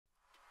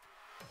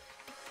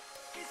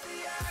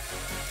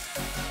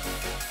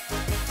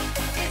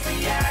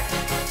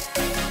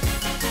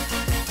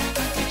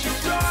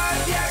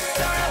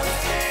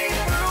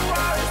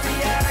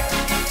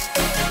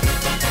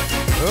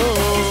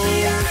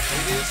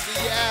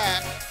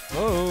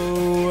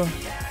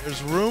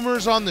There's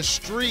rumors on the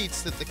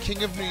streets that the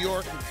King of New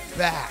York is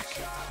back.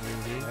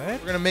 We're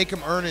gonna make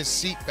him earn his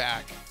seat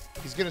back.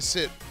 He's gonna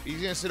sit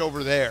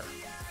over there.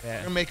 Yeah.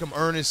 We're gonna make him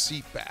earn his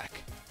seat back.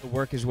 To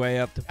work his way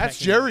up to That's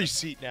Jerry's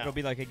seat now. It'll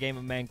be like a game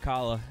of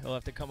Mancala. He'll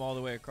have to come all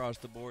the way across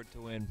the board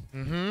to win.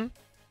 Mm-hmm.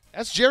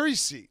 That's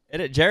Jerry's seat.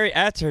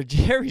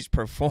 Jerry's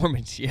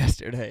performance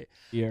yesterday.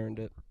 He earned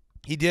it.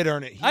 He did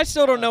earn it. I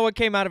still don't know what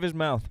came out of his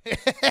mouth.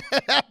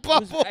 That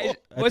bubble.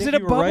 Was it a a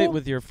bubble? Right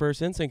with your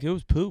first instinct. It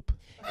was poop.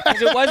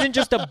 Because it wasn't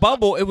just a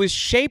bubble. It was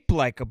shaped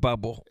like a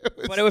bubble.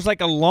 But it was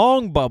like a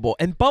long bubble.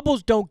 And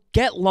bubbles don't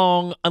get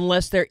long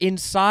unless they're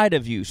inside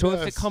of you. So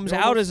if it comes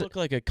out as looked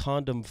like a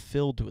condom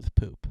filled with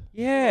poop.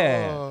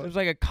 Yeah. It was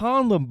like a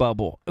condom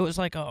bubble. It was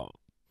like a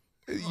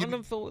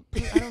condom filled with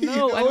poop. I don't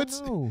know. I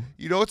don't know.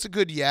 You know it's a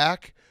good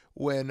yak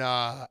when you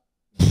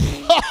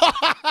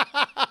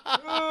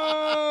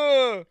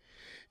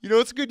know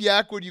it's a good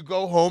yak when you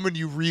go home and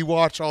you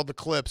rewatch all the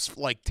clips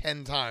like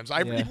 10 times.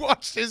 I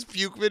rewatched his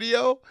puke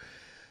video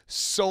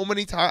so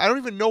many times. I don't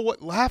even know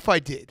what laugh I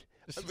did.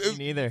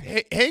 Me neither.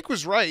 Hank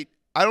was right.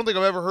 I don't think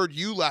I've ever heard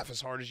you laugh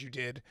as hard as you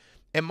did.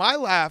 And my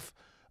laugh,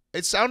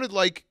 it sounded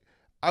like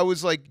I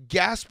was like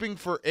gasping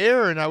for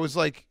air, and I was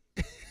like,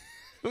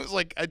 it was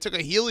like I took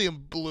a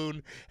helium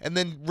balloon and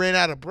then ran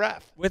out of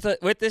breath.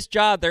 With this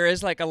job, there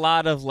is like a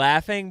lot of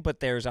laughing,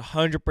 but there's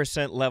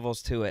 100%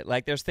 levels to it.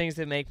 Like there's things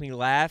that make me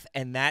laugh,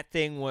 and that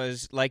thing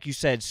was, like you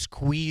said,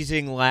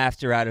 squeezing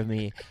laughter out of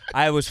me.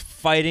 I was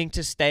fighting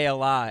to stay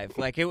alive.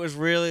 Like it was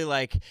really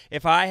like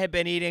if I had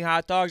been eating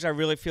hot dogs, I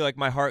really feel like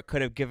my heart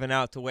could have given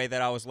out the way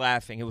that I was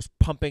laughing. It was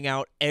pumping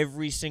out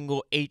every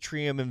single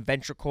atrium and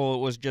ventricle. It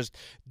was just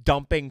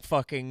dumping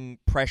fucking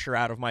pressure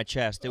out of my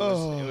chest. It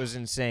was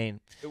insane.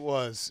 It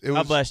was.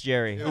 God bless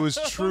Jerry. It was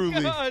truly.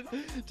 Oh God.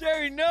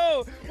 Jerry,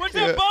 no! What's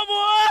that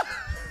bubble?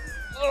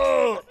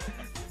 Oh!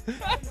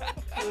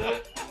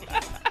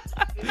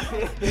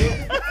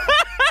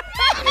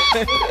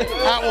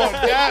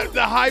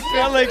 The high pitch.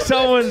 Sound like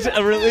someone's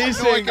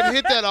releasing. No, I can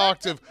hit that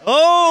octave.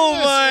 Oh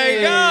my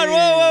God! Whoa,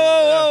 whoa,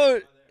 whoa,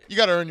 whoa! You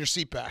got to earn your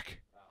seat back.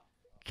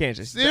 Can't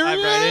just There dive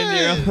it right into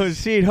is. your own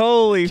seat.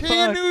 Holy King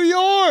fuck! of New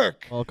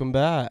York Welcome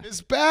back.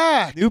 is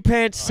back. New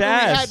pants We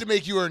had sass. to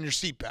make you earn your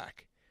seat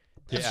back.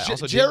 Yeah. J-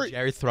 Also, Jerry- did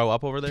Jerry throw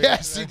up over there?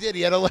 Yes, he did.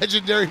 He had a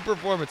legendary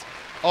performance.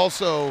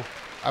 Also,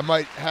 I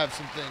might have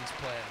some things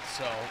planned,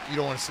 so you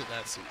don't want to sit in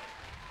that seat.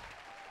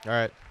 All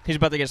right. He's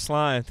about to get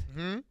slimed.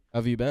 Mm-hmm. How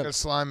have you Got been? a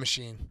slime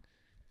machine.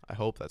 I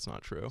hope that's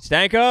not true.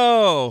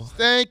 Stanko!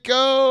 Thank you.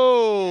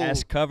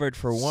 Ass covered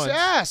for once.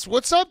 Sass,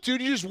 what's up,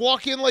 dude? You just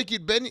walk in like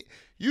you'd been.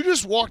 You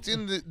just walked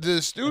in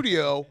the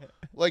studio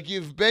like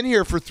you've been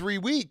here for 3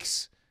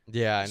 weeks.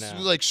 Yeah, I Just,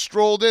 know. like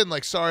strolled in,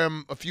 like sorry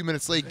I'm a few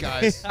minutes late,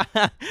 guys.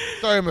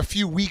 Sorry I'm a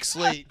few weeks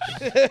late.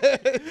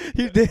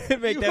 You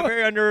did make that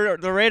very under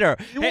the radar.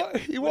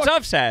 Hey, what's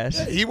up,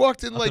 Sass? He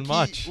walked in Nothing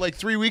much. like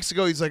 3 weeks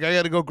ago. He's like, I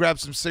got to go grab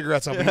some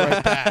cigarettes. I'll be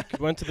right back.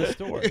 Went to the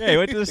store. Yeah, he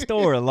went to the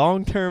store,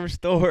 long-term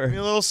store. Give me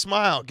a little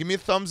smile. Give me a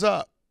thumbs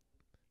up.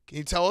 Can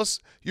you tell us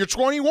you're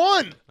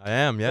 21? I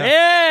am, yeah.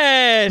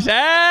 Yes,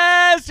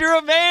 Sass, you're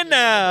a man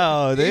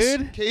now,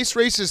 dude. Case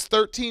race is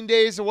 13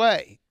 days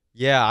away.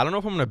 Yeah, I don't know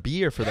if I'm going to be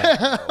here for that.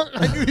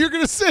 I knew you were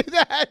gonna say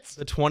that.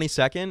 The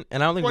 22nd,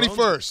 and I don't think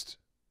 21st.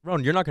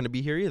 Ron, you're not going to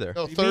be here either.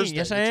 No, What do you mean? Thursday.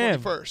 Yes, the I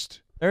am. 21st.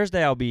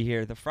 Thursday I'll be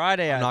here. The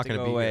Friday I I'm have not to going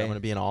go to be away. here. I'm going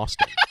to be in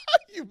Austin.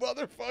 You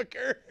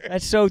motherfucker.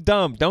 That's so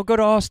dumb. Don't go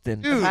to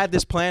Austin. Dude. I had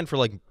this plan for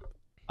like,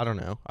 I don't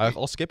know.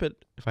 I'll skip it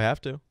if I have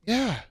to.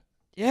 Yeah.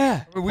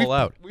 Yeah. I mean, Pull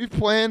out. We've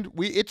planned.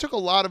 It took a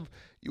lot of.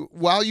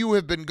 While you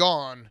have been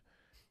gone,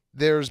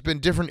 there's been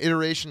different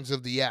iterations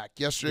of the yak.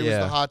 Yesterday was Yeah.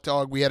 the hot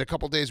dog. We had a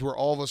couple days where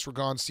all of us were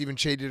gone. Stephen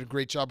Che did a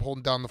great job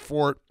holding down the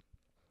fort.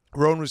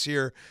 Roan was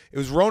here. It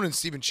was Roan and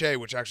Stephen Che,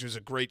 which actually was a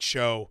great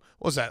show.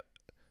 What was that?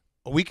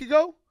 A week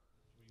ago?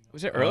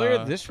 Was it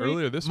earlier this week?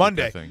 Earlier this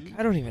Monday. week, I think.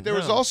 I don't even There know.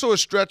 was also a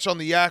stretch on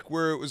the yak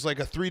where it was like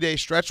a 3-day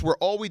stretch where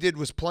all we did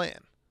was plan.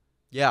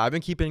 Yeah, I've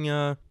been keeping.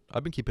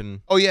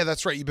 Oh yeah,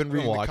 that's right. You've been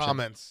reading the watching.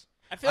 comments.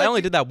 I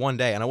only did that one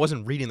day, and I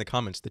wasn't reading the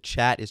comments. The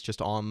chat is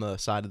just on the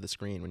side of the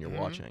screen when you're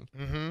watching.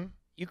 Mm-hmm.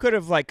 You could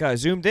have like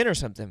zoomed in or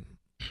something.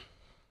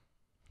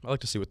 I like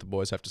to see what the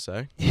boys have to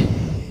say.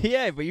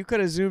 Yeah, but you could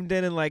have zoomed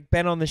in and like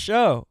been on the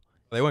show.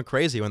 They went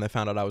crazy when they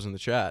found out I was in the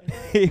chat.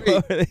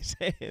 What were they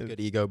saying? Good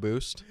ego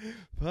boost.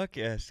 Fuck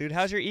yes, dude.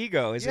 How's your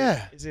ego? Is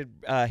Yeah.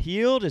 it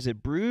healed? Is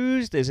it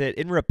bruised? Is it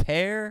in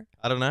repair?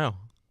 I don't know.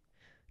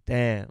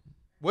 Damn.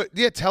 What?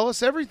 Yeah, tell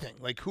us everything.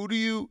 Like, who do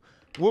you?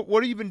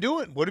 What have you been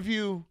doing? What have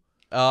you?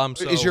 So,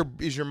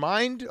 is your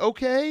mind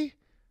okay?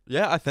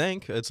 Yeah, I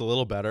think it's a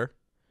little better.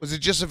 Was it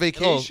just a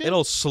vacation?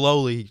 It'll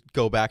slowly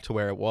go back to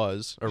where it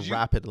was, or Did you-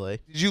 rapidly.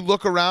 Did you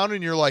look around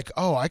and you're like,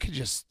 oh, I could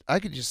just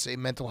say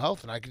mental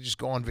health and I could just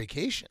go on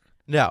vacation.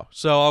 No,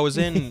 so I was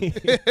in.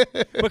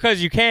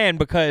 Because you can.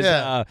 Because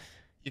Yeah.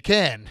 You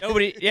can.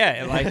 nobody.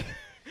 Yeah, like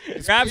your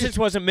absence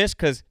wasn't missed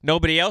because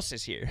nobody else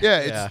is here. Yeah,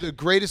 it's Yeah. the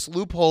greatest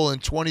loophole in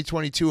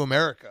 2022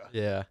 America.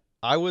 Yeah,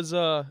 I was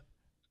I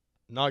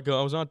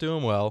was not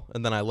doing well,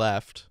 and then I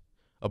left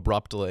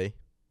abruptly,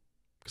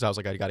 because I was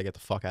like, I got to get the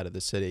fuck out of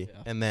this city.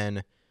 Yeah. And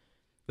then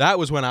that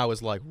was when I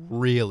was like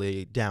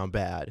really down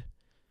bad.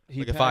 He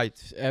Like, if I-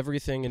 packed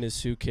everything in his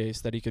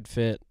suitcase that he could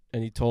fit,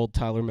 and he told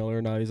Tyler Miller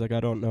and I, he's like, I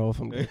don't know if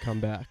I'm going to come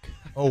back.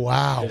 Oh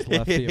wow. Just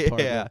left the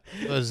apartment.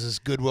 Yeah. Was this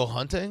Goodwill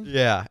Hunting?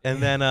 Yeah.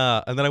 And then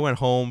I went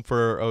home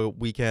for a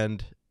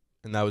weekend,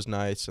 and that was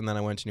nice. And then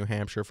I went to New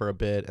Hampshire for a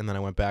bit, and then I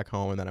went back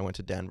home, and then I went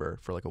to Denver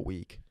for like a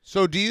week.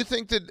 So do you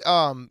think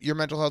that your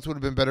mental health would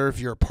have been better if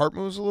your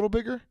apartment was a little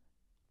bigger?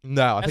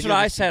 No, I That's think what it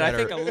I was said. I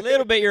better. think a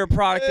little bit you're a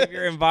product of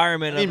your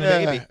environment. I mean,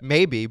 Yeah.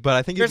 maybe, but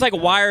I think There's it'd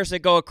like be- wires that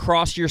go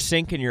across your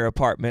sink in your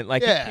apartment.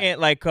 Like Yeah. you can't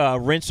like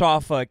rinse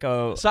off like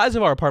a The size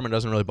of our apartment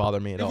doesn't really bother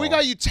me at If all. we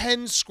got you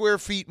 10 square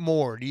feet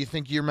more, do you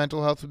think your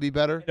mental health would be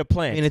better? a I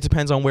plant, mean, it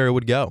depends on where it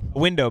would go. a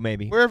window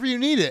maybe. Wherever you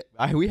need it.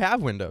 We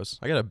have windows.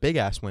 I got a big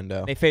ass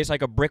window. They face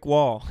like a brick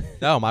wall.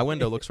 No, my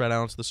window looks right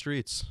out onto the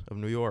streets of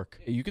New York.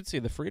 You could see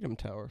the Freedom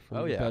Tower from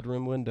Oh, the yeah.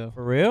 bedroom window.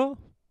 For real?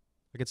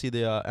 I could see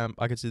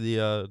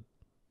the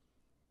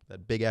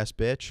that big ass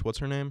bitch. What's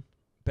her name?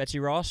 Betsy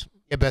Ross?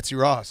 Yeah, Betsy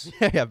Ross.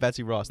 Yeah,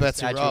 Betsy Ross. The Betsy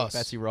statue of Ross.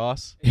 Betsy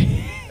Ross.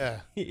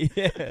 Yeah.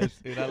 Yes,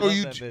 dude. I Oh, love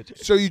you that d- bitch.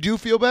 So you do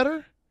feel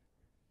better?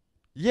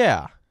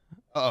 Yeah,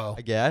 Uh-oh.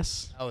 I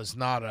guess. That was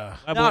not a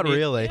I Not believe-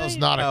 really. that was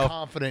not a No.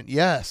 confident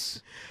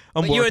yes.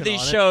 I'm But you had working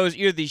these on it. shows.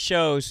 You had these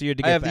shows, so you had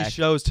to get I have back. these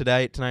shows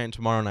tonight, and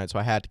tomorrow night, so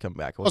I had to come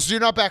back. Oh, so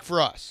you're not back for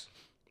us.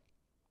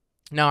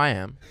 No, I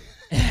am.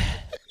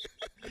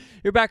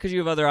 You're back because you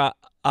have other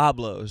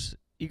oblos.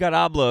 You got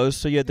oblos,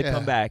 so you had to Yeah.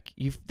 come back.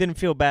 You didn't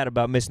feel bad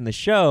about missing the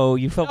show.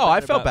 You felt. No,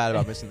 bad I felt bad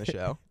about missing the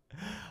show.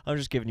 I'm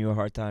just giving you a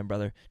hard time,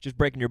 brother. Just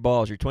breaking your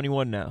balls. You're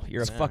 21 now.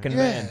 You're a Yeah. fucking Yeah,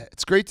 man.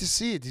 it's great to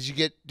see it. Did you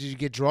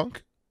get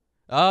drunk?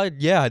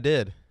 Yeah, I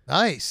did.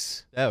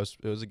 Nice. Yeah, it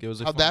was a How'd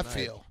fun that night.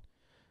 feel?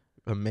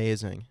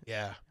 Amazing.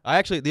 Yeah.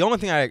 The only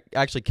thing I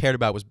actually cared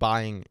about was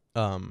buying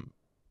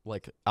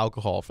like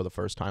alcohol for the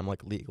first time,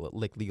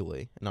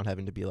 legally, and not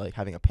having to be like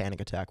having a panic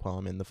attack while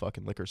I'm in the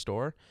fucking liquor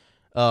store.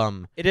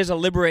 It is a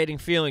liberating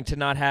feeling to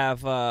not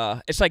have.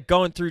 It's like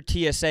going through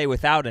TSA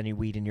without any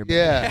weed in your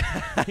bag.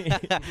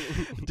 Yeah.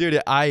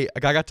 Dude, I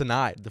got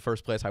denied the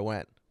first place I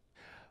went.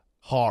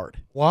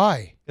 Hard.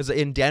 Why? Because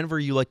in Denver,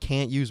 you like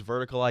can't use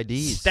vertical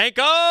IDs. Stanko!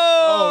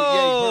 Oh,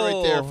 yeah, you put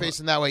it right there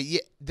facing that way. Yeah,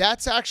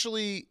 that's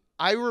actually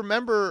I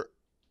remember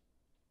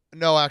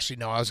No, actually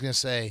no. I was going to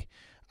say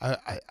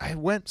I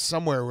went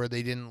somewhere where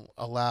they didn't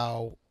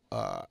allow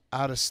out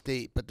of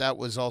state, but that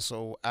was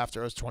also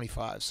after I was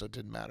 25, so it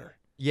didn't matter.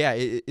 Yeah,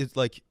 it's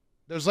like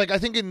There's like I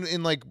think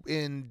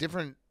in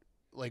different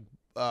like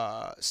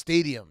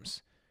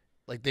stadiums,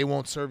 like they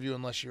won't serve you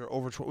unless you're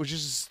over 20, which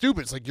is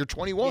stupid. It's like you're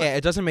 21. yeah,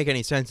 it doesn't make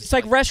any sense. It's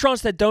like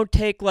restaurants that don't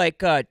take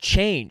like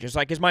change. It's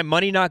like, is my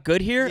money not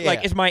good here? Yeah.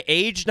 Like, is my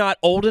age not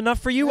old enough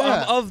for you?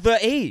 Yeah. I'm of the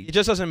age. it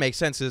just doesn't make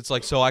sense. It's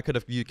like, so I could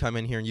have you come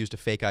in here and used a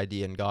fake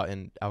ID and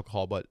gotten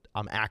alcohol, but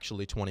I'm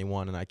actually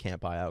 21 and I can't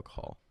buy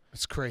alcohol.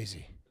 It's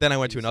crazy. Then I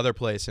went to another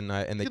place and they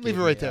You can leave gave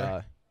it right me,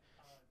 there.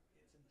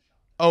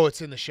 Oh,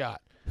 it's in the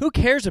shot. Who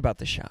cares about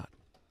the shot?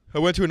 I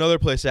went to another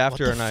place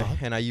after the and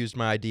fuck? I used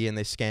my ID and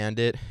they scanned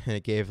it and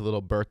it gave a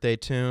little birthday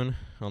tune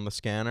on the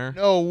scanner.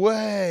 No It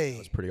way.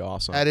 was pretty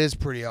awesome. That is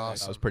pretty I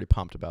awesome. was pretty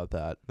pumped about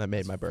that. That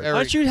made my birthday. very- Why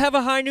don't you have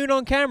a high noon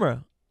on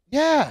camera?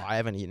 Yeah. I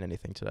haven't eaten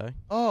anything today.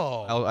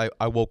 Oh.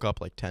 I woke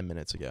up like 10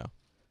 minutes ago. On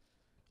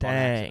Dang.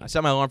 accident. I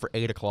set my alarm for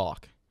 8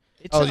 o'clock.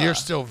 It's, Oh, you're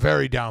still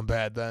very down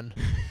bad then.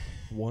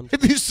 One.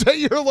 If you set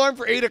your alarm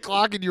for 8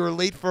 o'clock and you were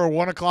late for a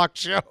 1 o'clock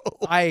show.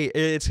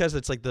 It's because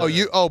it's like the.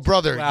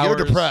 Brother, 2 you're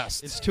hours-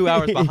 depressed. It's 2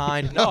 hours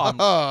behind. No, I'm.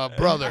 Oh,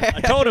 brother.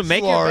 I told him,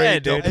 make You your are a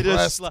bed, dope dude.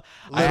 depressed I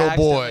little accidentally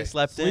boy.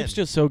 slept in. Sleep's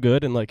just so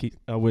good, and like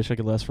I wish I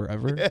could last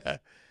forever. Yeah.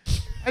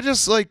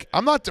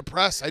 I'm not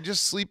depressed. I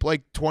just sleep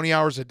like 20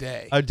 hours a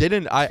day. I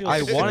didn't. I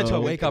Feels wanted to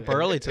so wake up good.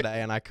 early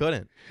today and I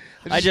couldn't.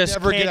 I just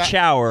never can't get out.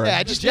 shower. Yeah,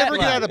 I just Jet never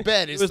get lag. out of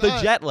bed. It It's was the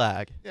not- jet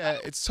lag. Yeah,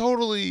 it's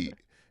totally.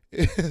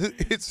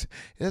 It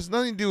has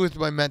nothing to do with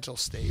my mental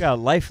state. You got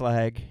a life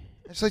lag.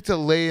 I just like to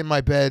lay in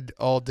my bed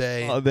all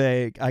day. Oh,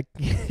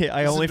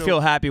 I only to- feel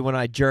happy when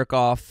I jerk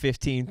off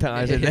 15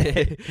 times a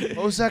day.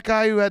 What was that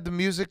guy who had the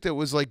music that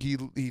was like he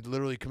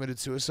literally committed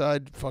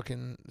suicide?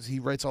 Fucking, he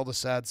writes all the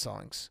sad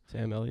songs.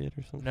 Sam Elliott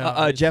or something.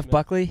 No. Jeff Smith.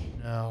 Buckley?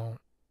 No,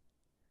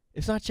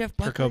 It's not Jeff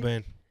Kurt Buckley.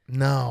 Cobain.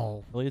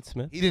 no, Elliott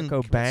Smith. he didn't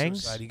Kurt commit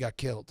Bangs? suicide. He got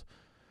killed.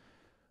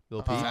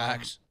 Lil Peep.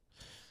 Facts.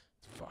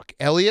 Fuck,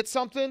 Elliot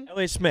something?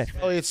 Elliott Smith.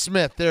 Elliot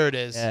Smith. There it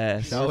is.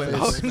 Yes. No, Owen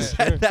Elliot Owen Smith.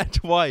 said that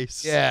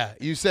twice. Yeah,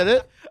 you said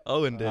it.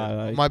 Owen did.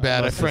 My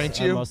bad, I must have-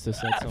 franked you. I must have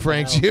said something.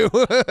 Franked else. you.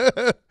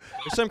 There's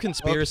some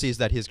conspiracies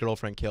that his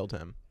girlfriend killed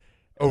him.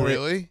 Oh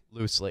really?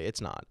 Loosely,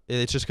 it's not.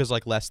 It's just because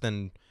like less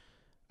than.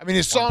 I mean,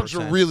 his songs are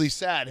 1%. really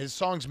sad. His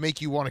songs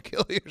make you want to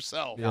kill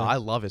yourself. No, I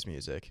love his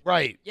music.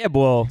 Right. Yeah,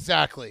 well,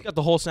 Exactly. Got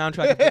the whole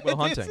soundtrack of Good Will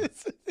Hunting.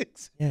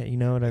 yeah, you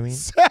know what I mean?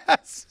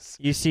 Sass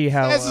You see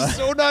how is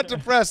so not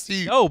depressed.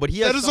 He No, but he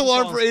set has his some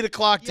alarm songs- for 8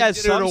 o'clock He to has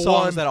get her some to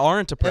songs 1 that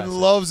aren't depressing. and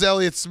loves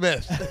Elliot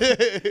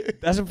Smith.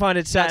 doesn't find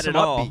it He's got sad some at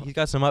all. upbeat- He's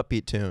got some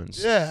upbeat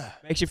tunes. Yeah.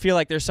 Makes you feel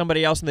like there's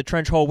somebody else in the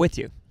trench hole with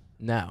you.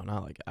 No,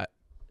 not like A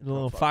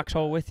little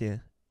foxhole with you.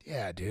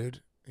 Yeah,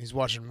 dude. He's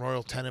watching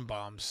Royal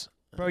Tenenbaums.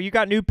 Bro, you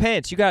got new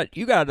pants. You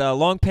got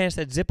long pants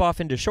that zip off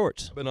into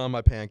shorts. I've been on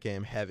my pant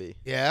game heavy.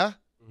 Yeah?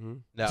 No,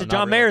 It's a not John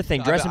really. Mayer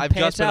thing, dressing I've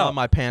pants just been out. on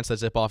my pants that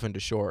zip off into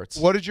shorts.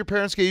 What did your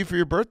parents get you for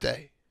your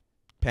birthday?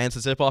 Pants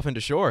that zip off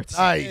into shorts.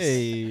 Nice.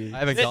 I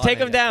haven't Take gotten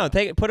them it down. yet.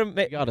 Take put them.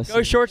 gotta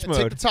Go see. shorts Take the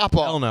mode. top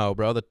Hell off. no,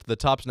 bro. The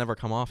tops never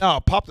come off. No,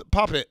 pop it.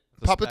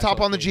 It's a Pop the top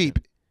special on the occasion. Jeep.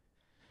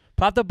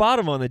 Pop the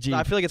bottom on the Jeep.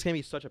 I feel like it's gonna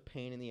be such a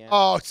pain in the ass.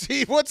 Oh,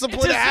 see, what's the It's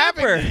point a of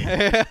having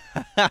zipper. it?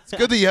 It's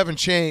good that you haven't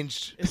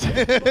changed.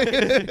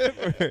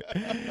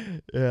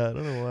 Yeah, I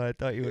don't know why I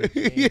thought you would.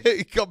 Yeah,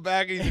 you come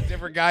back, he's a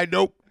different guy.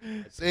 Nope.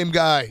 Same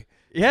guy.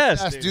 Yes,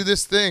 Yes, dude. do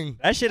this thing.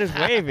 That shit is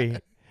wavy.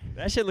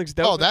 That shit looks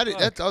dope. Oh, as that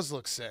fuck. does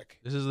look sick.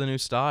 This is the new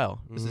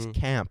style. This is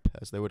camp,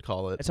 as they would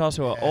call it. It's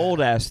also an Yeah.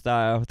 old ass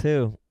style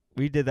too.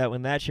 We did that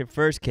when that shit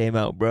first came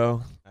out,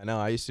 bro. I know.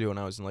 I used to when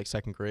I was in like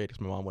second grade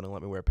because my mom wouldn't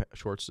let me wear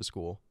shorts to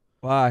school.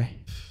 Why?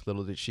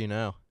 Little did she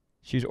know.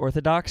 She was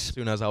orthodox. As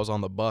soon as I was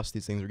on the bus,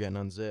 these things were getting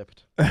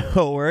unzipped.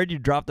 Oh, word! You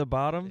dropped the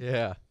bottom.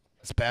 Yeah.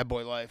 That's bad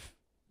boy life.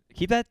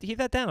 Keep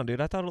that down,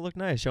 dude. I thought it looked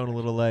nice, showing a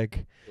little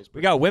leg.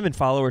 We got women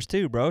followers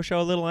too, bro. Show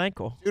a little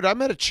ankle Dude, I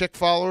met a chick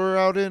follower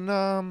out in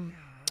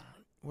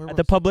where at was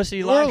the publicity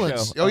New live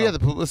Orleans. show. Oh, yeah, the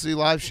publicity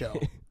live show.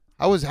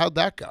 How'd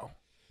that go?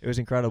 It was Looked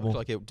incredible.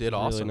 like it did Really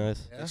awesome.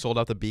 nice. Yeah? They sold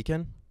out the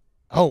Beacon.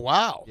 Oh,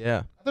 wow.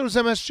 Yeah. I thought it was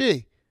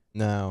MSG.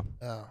 No.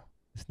 Oh.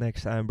 This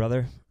next time,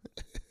 brother.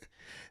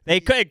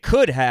 It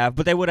could have,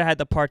 but they would have had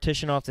the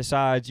partition off the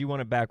sides. You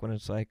want it back when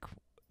it's like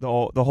the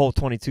whole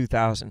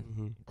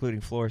 22,000,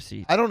 including floor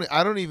seats. I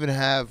don't even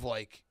have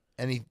like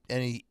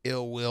any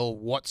ill will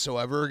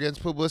whatsoever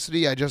against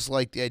publicity. I just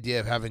like the idea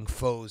of having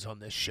foes on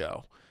this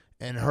show.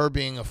 And her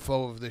being a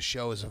foe of this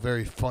show is a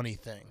very funny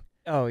thing.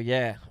 Oh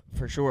yeah,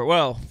 for sure.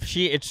 Well,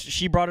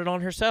 she brought it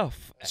on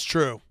herself. It's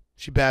true.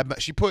 She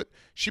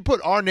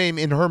put our name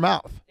in her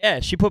mouth. Yeah,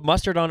 she put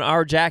mustard on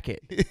our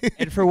jacket.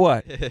 And for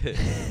what?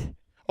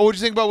 Oh, what'd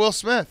you think about Will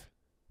Smith?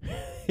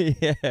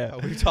 Yeah.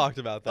 We talked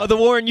about that. Oh, the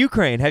war in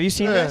Ukraine. Have you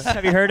seen Yeah. this?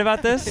 Have you heard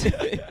about this?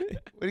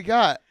 What do you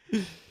got?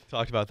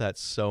 Talked about that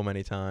so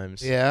many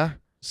times. Yeah.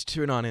 Just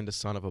tune on into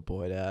Son of a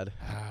Boy, Dad.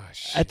 Ah,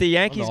 shit. At the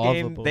Yankees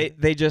Unlovable. game,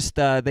 they just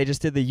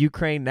did the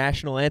Ukraine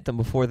national anthem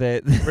before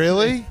the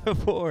Really?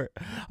 before.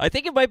 I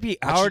think it might be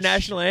That our should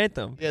national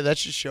anthem. Yeah, that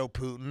should show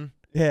Putin.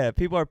 Yeah,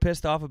 people are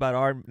pissed off about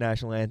our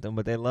national anthem,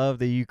 but they love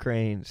the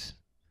Ukraine's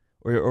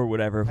or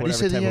whatever. How do you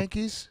say the type of-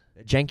 Yankees?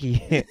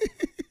 Janky.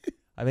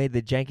 I made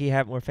the Janky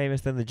hat more famous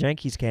than the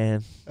Yankees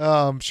can.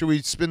 Should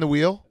we spin the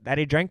wheel?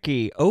 Daddy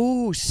Janky.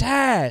 Oh,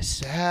 sass.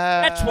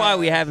 That's why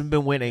we haven't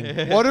been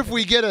winning. What if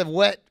we get a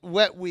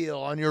wet wheel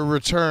on your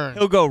return?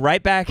 He'll go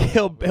right back.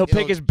 He'll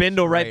pick his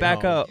bindle right straight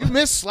back home. up. You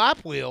missed slap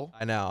wheel.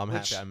 I know. I'm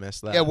Which- happy I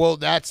missed that. Yeah, well,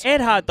 that's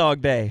And hot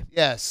dog day.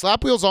 yeah.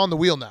 Slap wheel's on the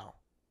wheel now.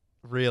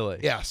 Really?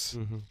 Yes.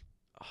 Mm-hmm.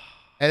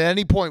 At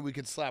any point, we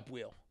could slap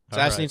wheel. Sass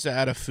Alright. needs to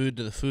add a food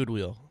to the food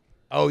wheel.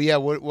 Oh yeah.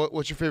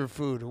 What's your favorite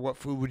food? Or what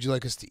food would you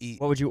like us to eat?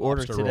 What would you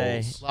order Lobster today?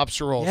 rolls.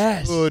 Lobster rolls.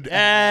 Yes. Good.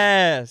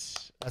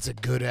 Yes. That's a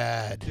good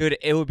ad. Dude,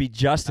 it would be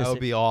justice. That would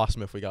be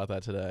awesome if we got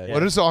that today.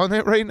 What is on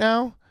it right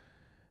now?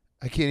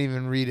 I can't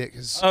even read it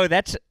because Oh,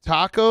 that's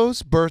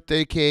tacos,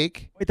 birthday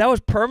cake. wait. That was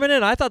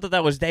permanent. I thought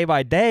that was day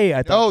by day.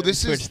 I thought No, that we this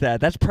is- switched that.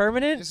 That's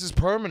permanent. This is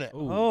permanent.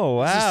 Oh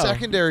wow. This is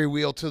secondary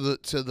wheel to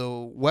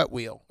the wet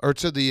wheel or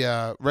to the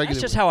regular. That's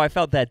just wheel. how I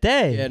felt that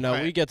day. Yeah, no,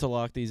 Right. we get to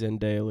lock these in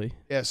daily.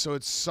 Yeah, so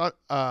it's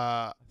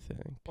I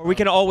think. Or we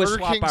can always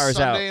Burger swap King ours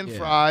Sunday out. and Yeah.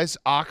 fries,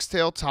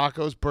 oxtail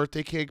tacos,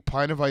 birthday cake,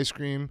 pint of ice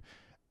cream,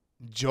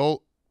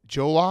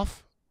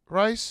 jollof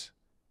rice.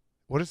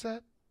 What is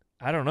that?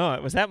 I don't know.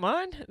 Was that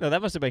mine? No,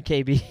 that must have been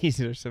KB's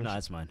or something. No,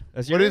 that's mine.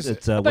 That's What yours? is it?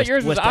 It's I thought West,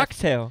 yours was West Tex-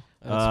 oxtail.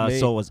 That's me.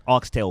 So it was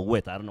oxtail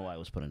with. I don't know why it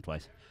was put in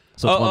twice.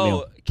 So it's one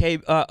meal.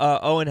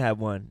 Owen had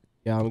one.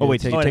 Yeah, I'm Oh gonna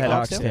wait, take Owen take had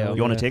oxtail? oxtail,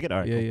 You want yeah. to take it? All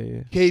right. Yeah, cool.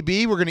 yeah, yeah.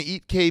 KB, we're gonna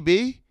eat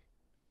KB.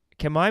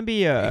 Can mine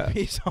be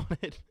He's on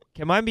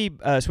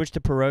it. switched to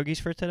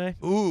pierogies for today?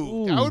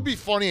 Ooh, that would be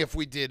funny if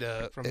we did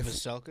From if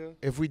Veselka?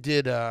 if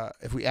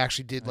we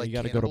actually did like you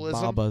gotta go to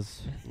cannibalism.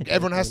 Baba's.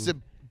 Everyone has to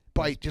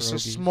bite just a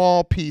pierogies.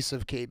 small piece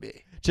of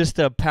KB. Just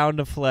a pound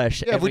of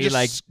flesh. Yeah, and if we we just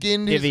like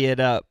skinned his, divvy it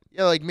up.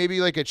 yeah, like maybe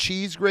like a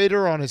cheese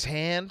grater on his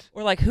hand.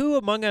 Or like, who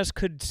among us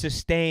could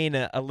sustain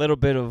a little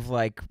bit of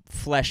like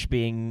flesh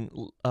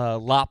being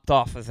lopped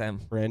off of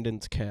them?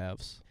 Brandon's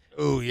calves.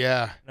 Oh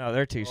yeah. No,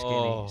 they're too skinny.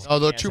 Oh. Oh,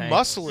 they're Ass too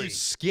ankles. muscly.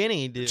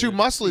 Skinny, dude. Too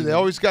muscly. They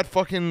always got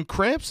fucking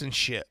cramps and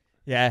shit.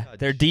 Yeah,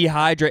 they're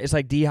dehydrated. It's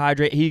like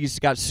dehydrate. He's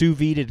got sous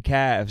vide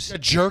calves.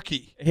 Got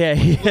jerky. Yeah,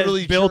 he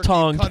Literally has jerky.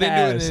 biltong Cut into it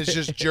calves. and it's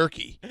just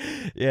jerky.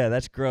 Yeah,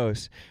 that's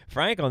gross.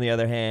 Frank, on the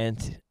other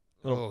hand,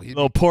 He'd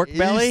little be pork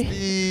belly.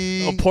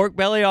 tasty. little pork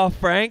belly off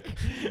Frank.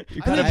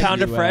 You cut a think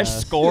pound of you fresh,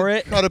 ass. score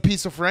it. Cut a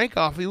piece of Frank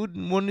off. He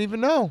wouldn't even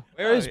know.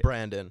 Where is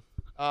Brandon?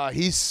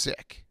 He's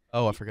sick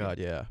Oh, I forgot.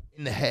 Yeah.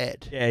 in the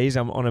head. Yeah, he's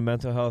on a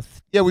mental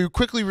health. Yeah, we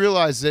quickly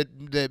realized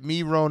that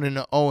me, Ronan,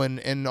 Owen,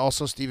 and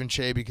also Stephen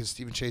Che, because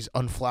Stephen Che's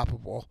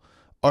unflappable,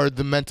 are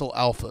the mental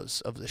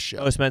alphas of this show.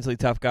 Most mentally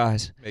tough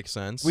guys. Makes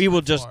sense. We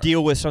will just far.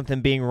 deal with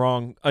something being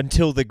wrong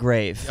until the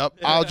grave. Yep.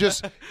 I'll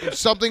just, if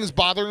something's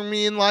bothering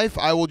me in life,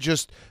 I will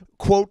just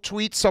quote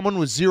tweet someone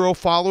with 0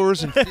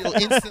 followers and feel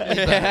instantly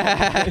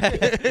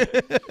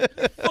better.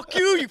 Fuck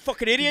you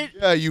fucking idiot.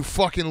 Yeah, you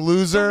fucking You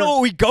loser. don't know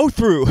what we go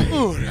through.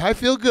 Dude, I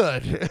feel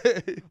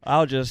good.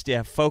 I'll just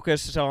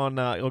focus on.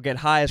 You'll get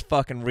high as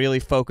fuck and really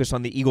focus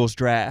on the Eagles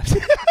draft.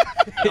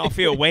 I'll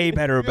feel way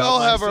better We about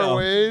all have myself. our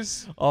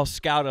ways. I'll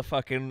scout a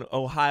fucking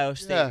Ohio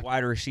State Yeah.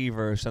 wide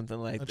receiver or something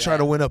like I'll that. try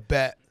to win a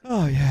bet.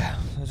 Oh yeah,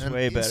 that's And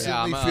way better.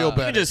 instantly Yeah, feel I'm,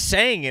 better. Even just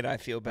saying it, I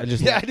feel better.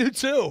 just- Yeah, I do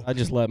too. I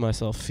just let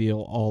myself feel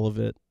all of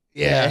it.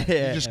 Yeah,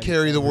 Yeah. you just And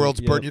carry the every-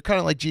 world's yep. burden. You're kind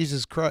of like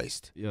Jesus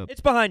Christ. Yep.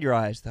 It's behind your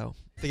eyes, though.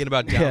 Thinking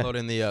about Yeah.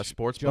 downloading the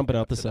sports book Jumping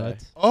out app the today.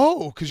 sides.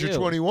 Oh, because you're Ew.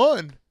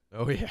 21.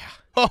 Oh yeah.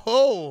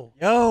 Oh,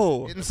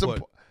 Yo, getting some.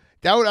 What?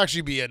 That would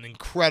actually be an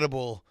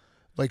incredible,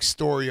 like,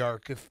 story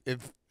arc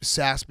if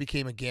Sass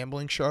became a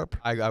gambling sharp.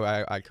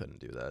 I couldn't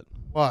do that.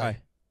 Why?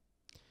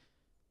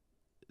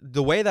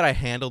 The way that I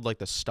handled like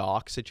the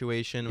stock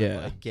situation, with,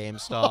 Yeah. like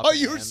GameStop. Oh, and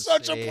you're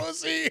such a AMC,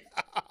 pussy.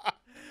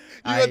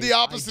 You had the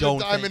opposite of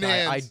diamond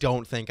hands. I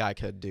don't think I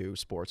could do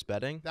sports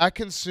betting. That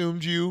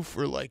consumed you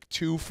for like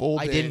 2 full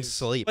I days. didn't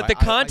sleep. but the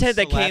I content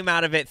that slept- came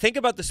out of it, think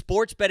about the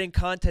sports betting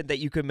content that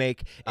you could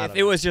make I if don't it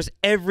know. was just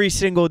every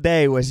single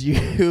day was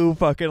you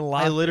fucking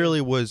locked I in. literally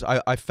was.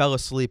 I fell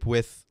asleep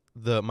with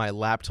my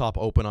laptop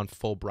open on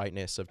full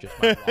brightness of just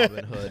my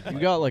Robin Hood. You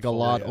got like a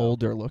lot portfolio.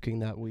 older looking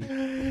that week.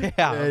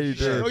 Yeah, You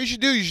know what you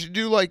should do? You should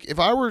do like if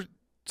I were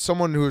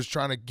someone who was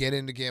trying to get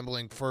into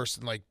gambling first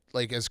and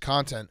like as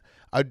content,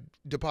 I'd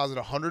deposit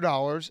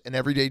 $100 and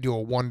every day do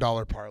a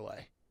 $1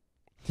 parlay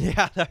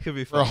Yeah, that could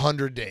be for fun.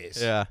 100 days.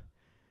 Yeah,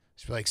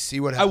 Just be like, see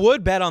what I happens.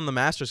 would bet on the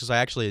Masters because I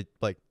actually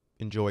like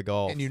enjoy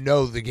golf. And you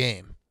know the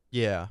game.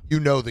 Yeah, You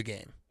know the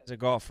game. as a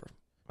golfer.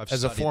 I've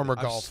As a studied former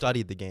I've golfer.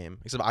 studied the game.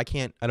 Except I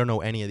can't. I don't know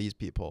any of these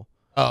people.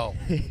 Oh,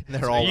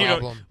 They're all. you don't-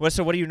 problem.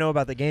 So what do you know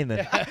about the game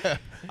then?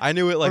 I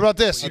knew it What like. about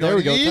this? Oh, You there know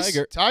we go, these?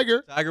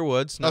 Tiger. Tiger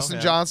Woods? No, Dustin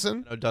him.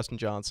 Johnson, No, Dustin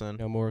Johnson.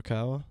 No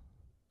Morikawa.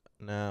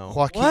 No.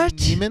 Joaquin What?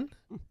 Neiman.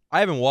 I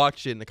haven't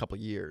watched it in a couple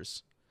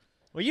years.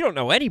 Well, you don't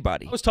know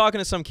anybody. I was talking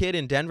to some kid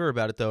in Denver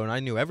about it though, and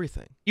I knew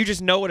everything. You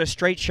just know what a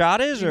straight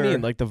shot What is, do you or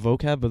mean, like the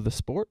vocab of the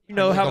sport? you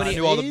know how I many?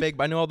 knew all the big.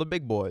 I knew all the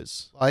big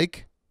boys.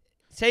 Like,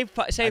 Say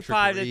Patrick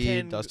 5 to Reed,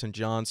 10. Dustin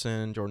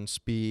Johnson, Jordan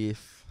Spieth.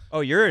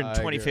 Oh, you're in Tiger.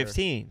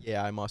 2015.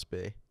 Yeah, I must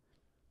be.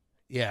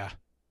 yeah.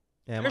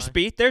 Am There's I?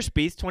 Spieth. There's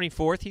Spieth,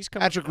 24th. He's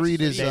coming. Patrick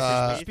Reed is,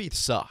 Spieth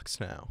sucks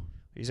now.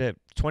 He's at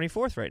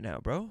 24th right now,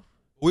 bro.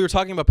 We were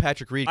talking about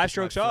Patrick Reed. 5 'cause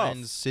strokes my off.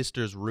 friend's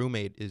sister's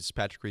roommate is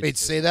Patrick Reed. Wait,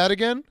 say that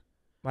again.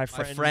 My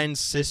friend's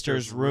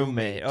sister's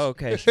roommate. Oh,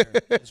 okay, sure.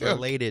 is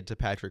related to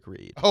Patrick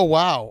Reed. Oh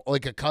wow,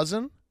 like a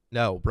cousin?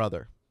 No,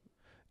 brother.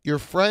 Your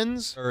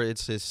friend's Or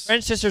it's his.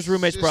 Friend's sister's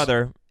roommate's Sis-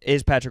 brother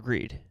is Patrick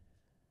Reed.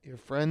 your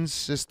friend's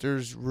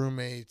sister's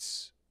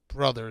roommate's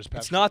brother is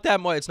Patrick. It's not that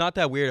much. It's not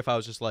that weird if I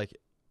was just like,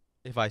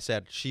 if I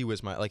said she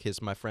was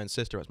my friend's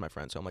sister was my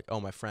friend. So I'm like, oh,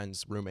 my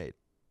friend's roommate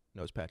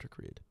knows Patrick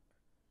Reed.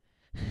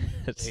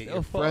 It's Wait, so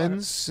your far.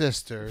 friend's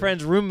sister.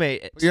 Friend's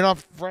roommate. But you're not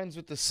friends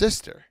with the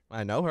sister.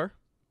 I know her.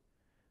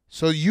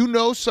 So you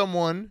know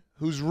someone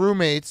who's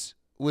roommates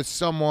with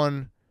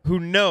someone Who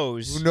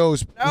knows? who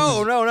knows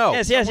No, no, no.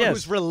 Yes, yes, Someone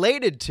yes. Who's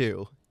related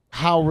to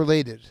how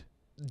related.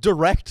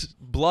 direct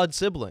blood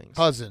siblings.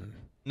 Cousin.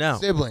 No.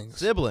 Siblings.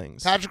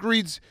 Siblings. Patrick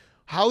Reed's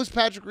how is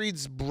Patrick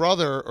Reed's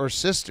brother or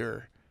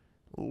sister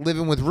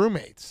living with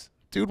roommates?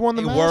 Dude won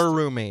the They Masters. were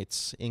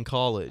roommates in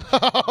college.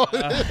 How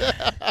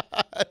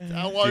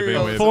long Keeping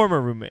ago? with- Former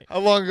roommate. How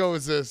long ago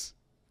was this?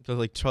 So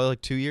probably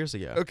like 2 years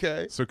ago.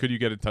 Okay. So could you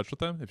get in touch with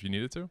them if you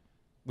needed to?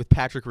 With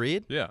Patrick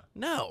Reed? Yeah.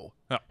 No.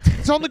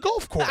 It's on the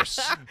golf course.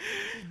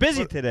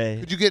 Busy today.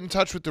 Could you get in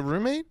touch with the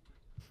roommate?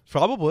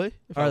 Probably.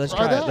 All right, let's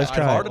Try try that. it. Let's I'd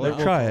try hard it. enough.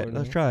 Let's try it.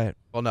 Let's try it.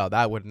 Well, no,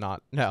 that would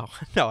not. No.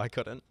 No, I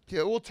couldn't.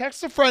 Yeah, well,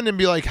 text a friend and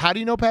be like, "How do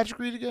you know Patrick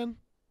Reed again?"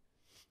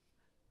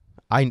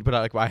 I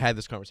had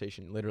this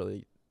conversation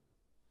literally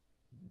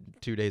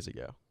 2 days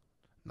ago.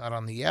 Not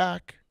on the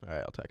yak. All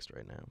right, I'll text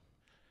right now.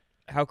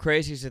 How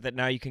crazy is it that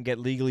now you can get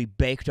legally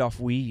baked off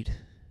weed?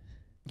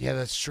 Yeah,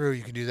 that's true.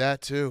 You can do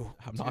that too.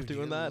 I'm not Dude, doing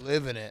you that.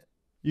 Live in it.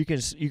 You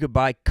could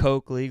buy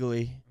coke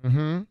legally.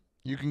 Mm-hmm.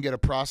 You can get a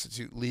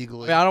prostitute I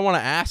legally. mean, I don't want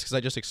to ask because I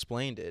just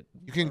explained it.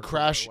 you can Or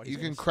crash. what You he's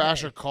can gonna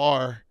crash say. a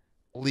car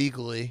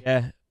legally.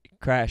 Yeah,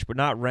 crash, but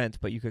not rent.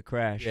 But you could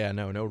crash. Yeah,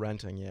 no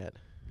renting yet.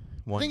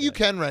 I think you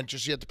can rent,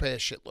 just you have to pay a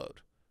shitload.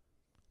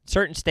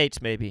 Certain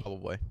states maybe.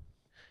 Probably.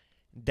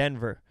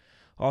 Denver.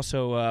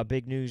 Also,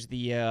 big news: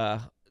 the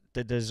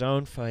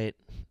DAZN fight.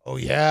 Oh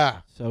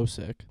yeah, So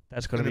sick.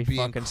 That's it's gonna be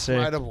fucking sick.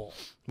 incredible.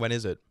 When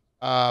is it?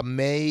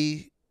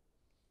 May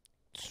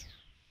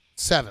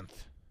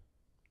 7th.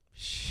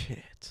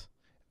 Shit.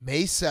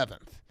 May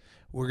 7th.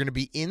 We're going to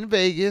be in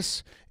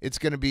Vegas. It's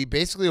going to be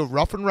basically a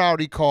rough and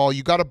rowdy call.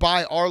 You got to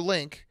buy our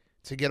link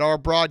to get our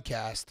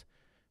broadcast,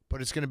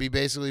 but it's going to be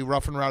basically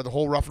rough and rowdy, the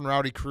whole rough and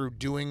rowdy crew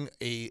doing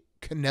a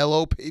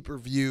Canelo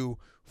pay-per-view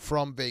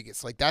from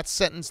Vegas. Like, that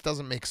sentence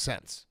doesn't make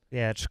sense.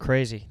 Yeah, it's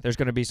crazy. There's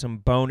going to be some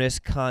bonus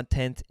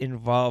content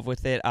involved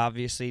with it,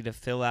 obviously, to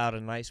fill out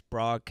a nice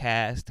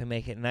broadcast, to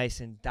make it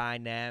nice and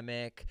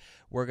dynamic.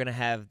 We're going to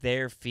have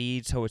their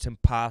feed, so it's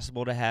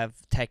impossible to have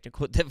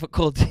technical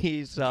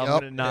difficulties. So I'm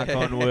going to knock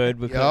on wood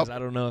because I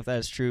don't know if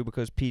that's true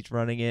because Pete's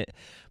running it.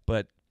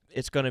 But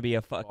it's going to be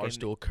a fucking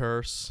Barstool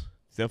curse.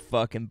 the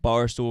fucking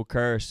Barstool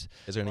curse.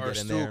 Is going to get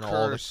in Barstool there and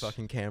all the curse.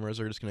 fucking cameras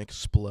are just going to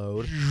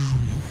explode.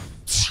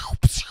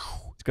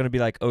 It's going to be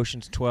like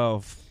Ocean's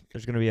 12.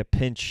 There's going to be a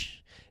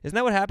pinch. Isn't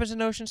that what happens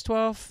in Ocean's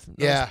 12?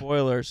 No Yeah.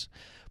 spoilers.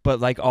 But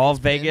like all It's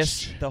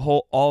Vegas, pinched.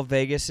 all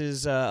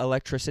Vegas's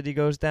electricity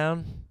goes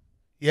down.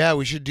 Yeah,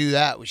 we should do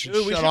that. We should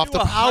Dude, we shut should off do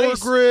the a power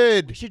heist. We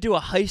grid. should do a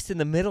heist in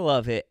the middle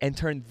of it and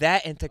turn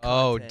that into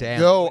Oh, content.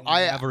 damn. Yo, would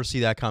I- never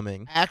see that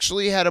coming.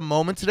 Actually had a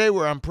moment today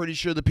where I'm pretty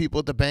sure the people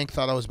at the bank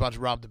thought I was about to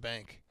rob the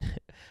bank. It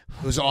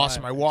was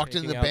awesome. I walked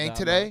into the bank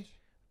today.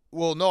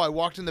 Well, no, I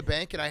walked in the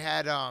bank and I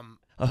had A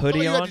hoodie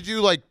you on. had to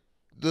do like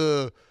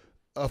the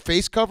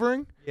face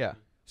covering. Yeah.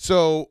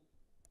 So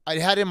I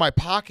had it in my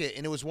pocket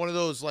and it was one of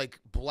those like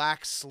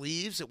black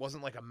sleeves. It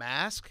wasn't like a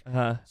mask.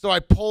 So I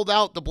pulled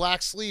out the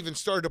black sleeve and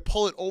started to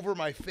pull it over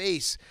my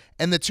face.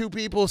 And the two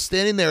people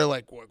standing there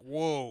like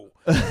whoa.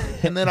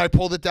 And then I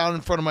pulled it down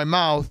in front of my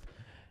mouth.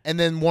 And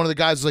then one of the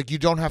guys was like, you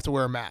don't have to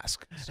wear a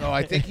mask. So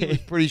I think he was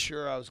pretty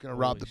sure I was going to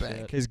rob the Holy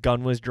bank. His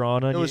gun was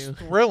drawn on It was you.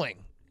 thrilling.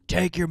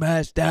 Take your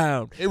mask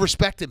down. They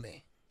respected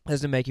me.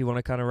 Does it make you want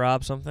to kind of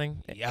rob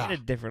something? Yeah. In a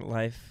different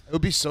life. It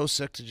would be so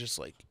sick to just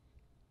like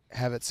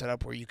have it set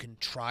up where you can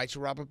try to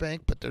rob a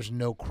bank, but there's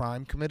no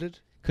crime committed.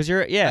 Because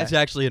you're, yeah. That's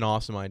actually an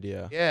awesome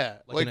idea. Yeah.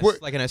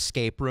 Like an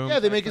escape room. yeah,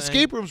 they type make thing.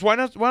 escape rooms. Why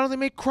don't they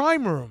make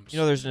crime rooms? You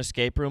know, there's an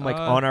escape room like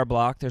Uh, on our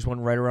block. There's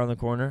one right around the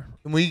corner.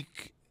 Can we,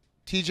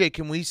 TJ,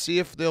 can we see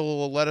if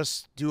they'll let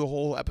us do a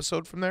whole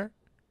episode from there?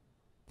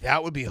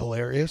 That would be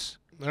hilarious.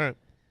 All right.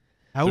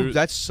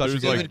 That's such a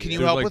there's good like- Steven, can you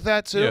there's help like- with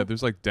that too? Yeah,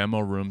 there's like demo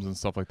rooms and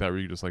stuff like that where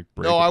you just like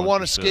break. No, a I bunch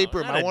want of shit. escape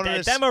room. Not I a want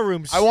an demo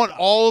room. I want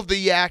all of the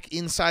yak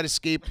inside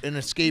an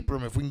escape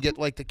room. If we can get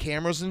like the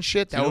cameras and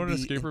shit, Do that you know would what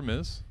be. an escape room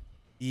is?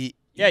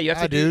 Yeah, you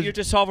have to dude. you have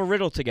to solve a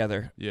riddle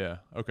together. Yeah.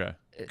 Okay.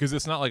 Because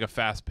it's not like a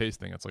fast-paced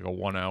thing. It's like a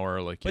 1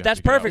 hour. Like. you But have that's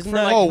to get out. perfect Isn't for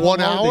that like. Oh, how 1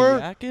 long the hour?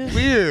 yak is?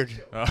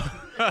 Weird.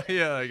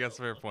 Yeah, I guess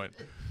fair point.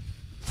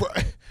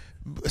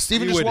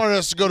 Steven You just would- wanted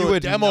us to go You to a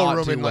would demo not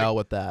room do and well like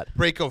with that.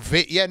 break a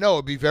Yeah, no,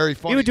 it'd be very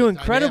funny. You would do The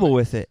incredible dynamic.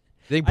 with it.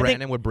 I think I think-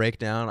 Brandon would break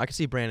down. I could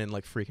see Brandon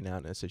like freaking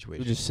out in a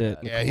situation. You just sit.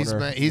 in the Yeah,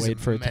 corner, he's wait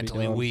for it to be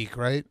mentally done. weak,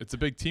 right? It's a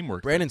big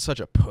teamwork. Brandon's such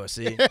a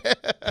pussy.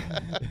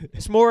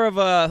 It's more of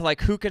a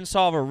like who can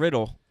solve a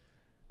riddle.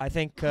 I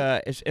think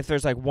if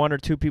there's like one or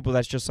two people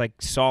that's just like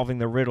solving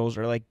the riddles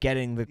or like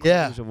getting the clues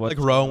Yeah. of what's like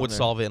going Rowan on would there.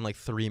 solve it in like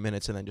 3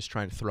 minutes and then just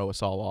trying to throw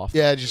us all off.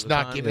 Yeah, just the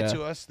not time. give it Yeah.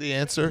 to us. The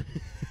answer.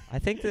 I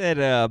think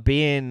that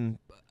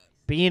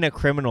being a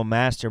criminal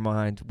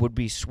mastermind would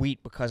be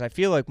sweet because I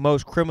feel like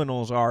most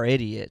criminals are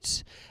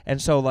idiots, and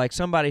so like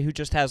somebody who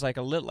just has like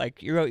a little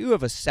like you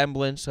have a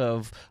semblance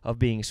of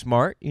being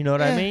smart. You know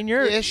what I mean?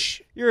 You're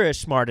a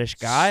smartish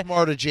guy,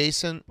 Smart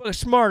adjacent. but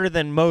smarter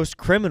than most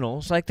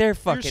criminals. Like they're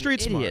fucking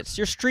street smart. idiots.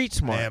 You're street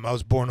smart. Damn, I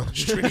was born on the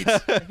streets.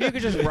 If you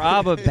could just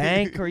rob a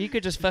bank, or you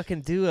could just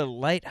fucking do a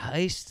light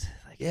heist.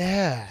 Like,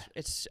 yeah.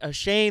 it's a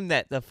shame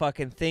that the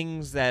fucking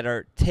things that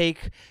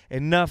take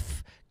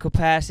enough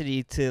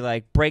capacity to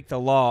like break the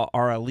law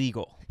are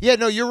illegal. Yeah,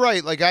 no, you're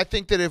right. Like, I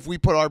think that if we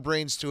put our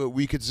brains to it,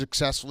 we could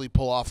successfully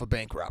pull off a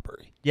bank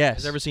robbery. Yes.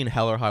 Has ever seen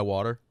Hell or High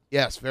Water?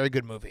 Yes, very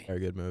good movie.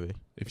 Very good movie.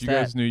 If What's you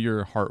guys that? knew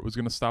your heart was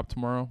gonna stop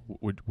tomorrow,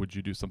 would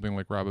you do something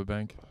like rob a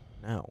bank?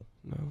 No.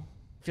 No.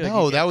 I feel like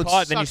No, you get that would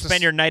caught, then you suck to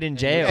spend your night in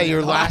jail. Yeah,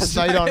 your last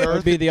night on It Earth.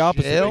 would be the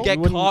opposite. jail? You Get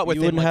wouldn't, caught you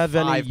within, wouldn't like, have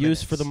any 5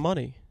 use for minutes. the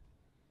money.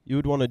 You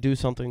would want to do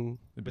something.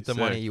 It'd With be the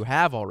money sick, you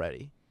have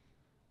already.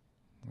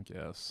 I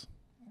guess.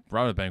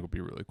 Robbing a bank would be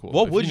really cool.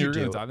 What If would knew you were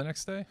gonna do? die the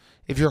next day?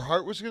 If your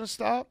heart was going to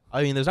stop?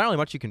 I mean, there's not really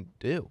much you can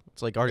do.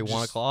 It's like already 1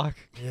 Just- o'clock.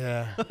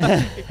 Yeah.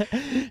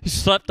 You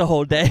slept the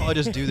whole day. I'll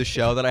just do the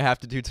show that I have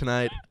to do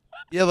tonight.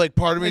 Yeah, like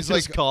part of me I is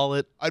just like, call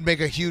it. I'd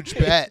make a huge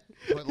bet.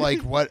 But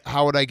like,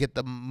 how would I get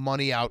the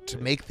money out to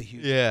make the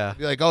huge Yeah.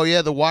 Be like, oh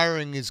yeah, the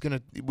wiring is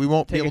gonna. We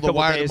won't be Take a able to couple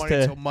wire the days money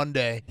to- until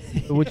Monday.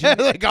 Would you?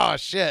 Like, oh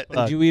shit.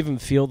 Would you even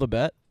feel the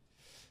bet?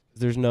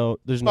 There's no.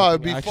 There's no. Oh,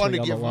 it'd be fun to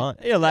on give the 'em- line.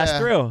 Your last Yeah.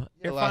 thrill.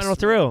 Your last final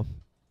thrill. thrill.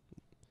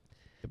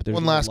 Yeah, but there's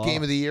One no last law.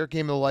 game of the year,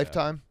 game of the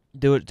lifetime.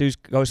 Go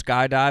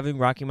skydiving,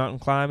 Rocky Mountain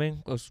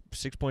climbing, go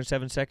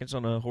 6.7 seconds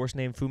on a horse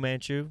named Fu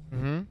Manchu,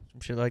 Mm-hmm. some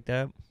shit like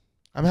that.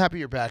 I'm happy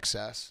you're back,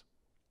 Sass.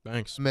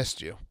 Thanks.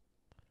 Missed you.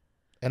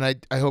 And I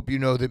hope you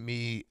know that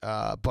me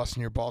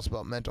busting your balls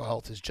about mental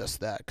health is just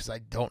that, because I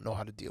don't know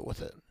how to deal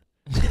with it.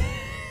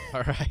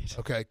 All right.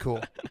 Okay,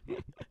 cool.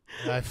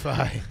 High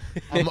five.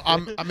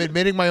 I'm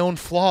admitting my own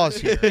flaws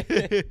here.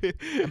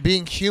 I'm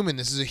being human.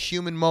 This is a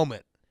human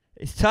moment.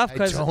 It's tough I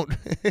because don't.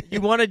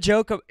 you want to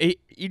joke.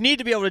 You need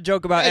to be able to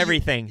joke about Yeah, you-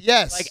 everything.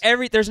 Yes.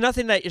 Like there's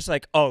nothing that it's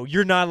like, oh,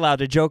 you're not allowed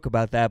to joke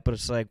about that. But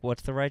it's like,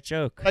 what's the right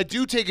joke? I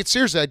do take it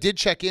seriously. I did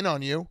check in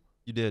on you.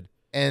 You did.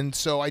 And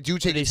so I do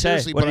take did he it say?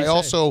 seriously, What but did I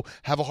he say? also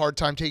have a hard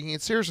time taking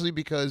it seriously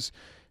because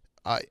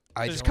I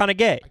It's don't- kind of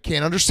gay. I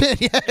can't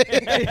understand yet.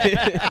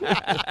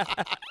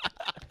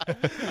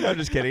 I'm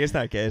just kidding. It's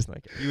not gay. It's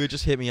not gay. You would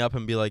just hit me up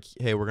and be like,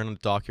 "Hey, we're gonna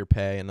dock your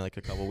pay in like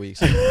a couple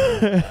weeks." You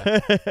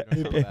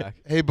don't come back.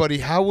 Hey, buddy,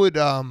 how would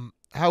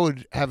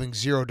having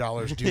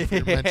 $0 do for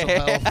your mental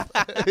health?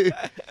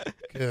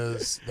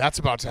 Because that's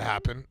about to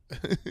happen.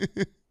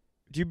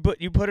 You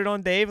put it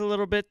on Dave a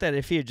little bit that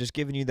if he had just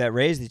given you that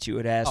raise that you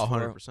would ask Oh, for.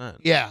 100%.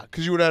 Yeah,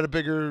 because you would have had a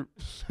bigger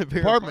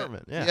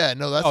apartment. Yeah.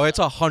 No, that's Oh, it's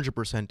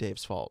 100%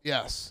 Dave's fault.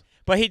 yes.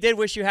 But he did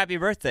wish you happy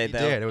birthday, He though.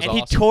 did. It was and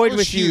he awesome. toyed It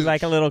was with you huge.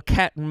 like a little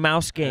cat and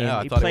mouse game. Yeah,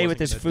 I he thought he played with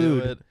his wasn't gonna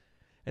do food. it.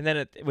 And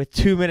then with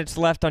 2 minutes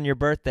left on your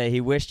birthday, he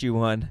wished you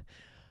one.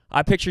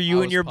 I picture you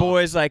I and was your pumped.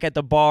 boys like at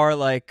the bar,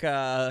 like. No,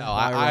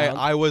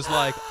 I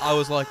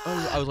was like,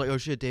 oh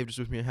shit, Dave just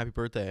wished me a happy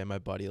birthday, and my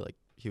buddy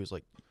he was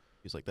like,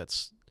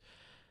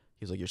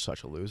 you're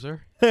such a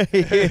loser. he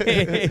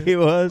I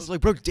was. was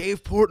like, bro,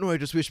 Dave Portnoy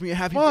just wished me a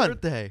happy Come on.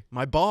 birthday.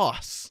 My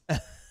boss.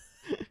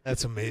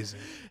 That's amazing.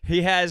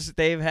 Dave has Put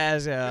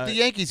the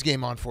Yankees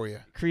game on for you.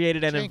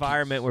 created an Yankees.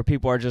 environment where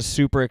people are just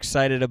super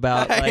excited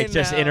about I like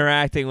just know.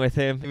 interacting with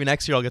him. Maybe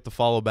next year I'll get to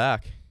follow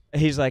back.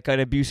 He's like an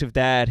abusive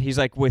dad. He's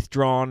like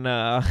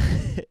withdrawn.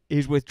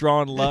 He's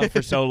withdrawn love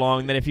for so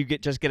long that if you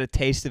get a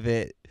taste of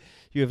it,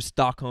 you have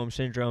Stockholm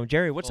syndrome.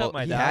 Jerry, what's up,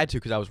 my He dog? had to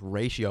because I was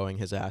ratioing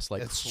his ass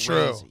like It's crazy.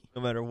 true.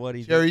 No matter what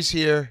he Jerry's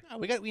here. No,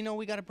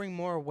 we got to bring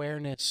more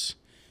awareness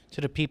to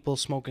the people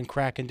smoking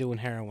crack and doing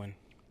heroin.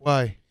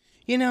 Why?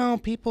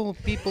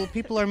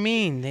 People are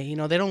mean. They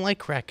don't like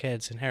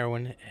crackheads and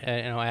heroin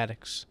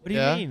addicts. What do you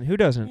Yeah? mean? Who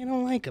doesn't? They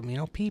don't like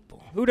them.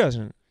 People. Who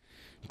doesn't?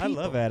 I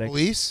People. love addicts.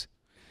 Police?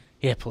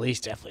 Yeah, police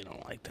definitely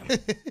don't like them.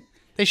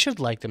 They should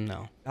like them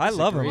though. I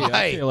love them. Disagree.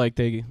 Why? I feel like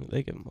they give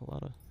him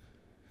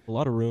a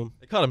lot of room.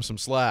 They cut him some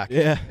slack.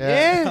 Yeah.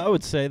 Yeah. I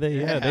would say they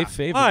Yeah.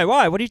 favor.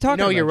 Why? What are you talking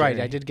No, about? you're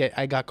right. Jerry?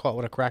 I got caught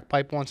with a crack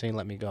pipe once, and he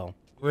let me go.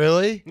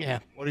 Really? Yeah,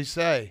 What'd he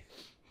say?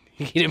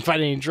 he didn't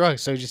find any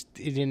drugs, so he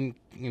didn't.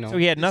 So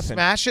he had nothing.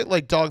 Smash it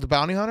like Dog the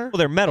Bounty Hunter? Well,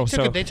 they're metal,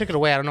 so They took it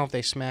away. I don't know if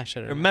they smashed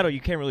it or they're not. metal. You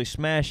can't really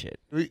smash it.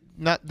 They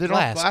don't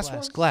have glass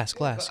ones?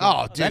 glass.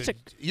 Oh, dude. That's a-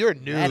 You're a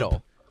noob.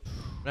 Metal.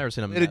 I've never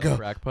seen a Way to metal go.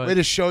 crack pipe. Way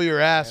to show your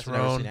ass, I've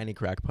never seen Ron. any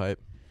crack pipe.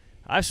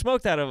 I've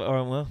smoked out of.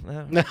 Or well,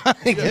 no.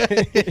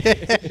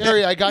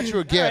 Jerry, I got you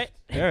a gift.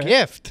 All right.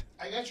 Gift.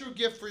 I got you a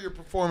gift for your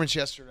performance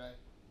yesterday.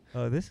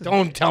 Oh, this is.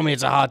 Don't tell me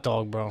it's a hot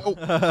dog, bro.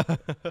 I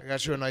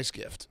got you a nice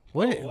gift.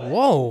 What?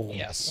 Whoa.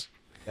 Yes.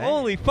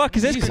 Holy fuck!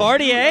 Is this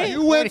Cartier?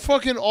 You went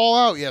fucking all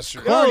out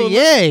yesterday.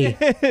 Cartier.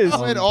 You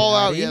went all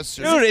out Daddy.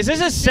 yesterday. Dude, is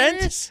this a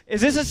serious? scent?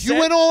 Is this a scent? You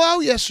went all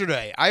out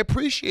yesterday. I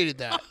appreciated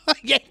that.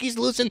 Yankees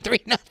losing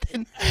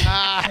 3-0.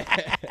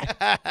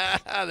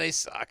 They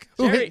suck.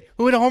 Who hit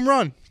a home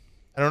run?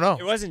 I don't know.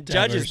 It wasn't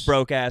Judge's Devers.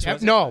 broke ass.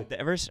 Was No. it?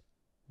 Devers.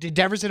 Did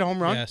Devers hit a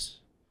home run? Yes.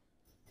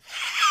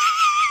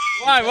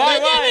 Why?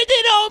 They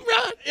did a home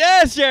run.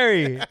 Yes,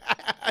 Jerry.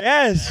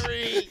 Yes.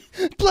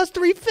 Plus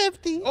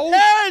 350. Oh,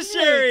 Yes,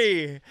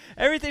 Jerry.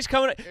 Everything's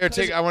coming. Here,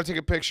 I want to take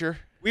a picture.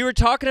 We were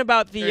talking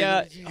about the.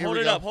 Here Hold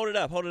we it go. up. Hold it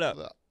up. Hold it up.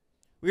 Hold up.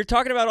 We were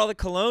talking about all the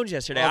colognes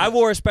yesterday. Oh, I the-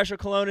 wore a special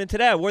cologne in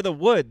today. I wore the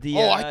wood. The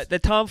Oh, I- the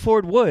Tom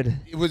Ford wood.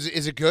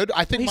 Is it good?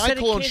 I think He my said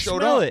he cologne can't showed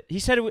smell up. it. He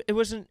said it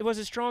wasn't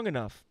strong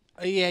enough.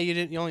 Yeah, you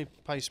didn't. You only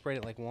probably sprayed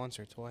it like once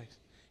or twice.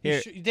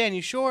 Here. Dan,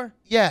 you sure?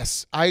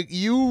 Yes,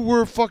 you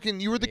were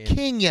the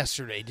king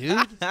yesterday,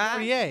 dude.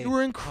 Cartier. You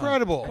were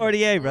incredible.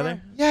 Cartier,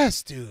 brother.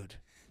 Yes, dude.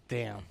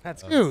 Damn,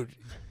 that's good. Dude,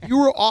 you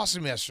were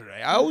awesome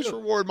yesterday. I always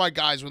reward my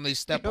guys when they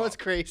step You know up. what's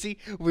crazy?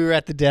 We were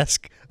at the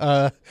desk.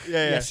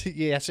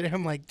 Yesterday.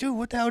 I'm like, dude,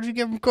 what the hell did you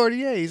get from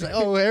Cartier? He's like,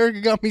 oh,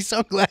 Erica got me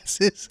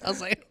sunglasses. I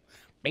was like,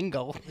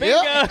 bingo.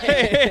 Yeah.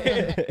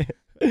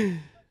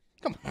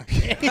 Come on.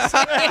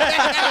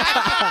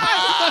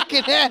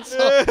 Fucking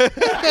asshole.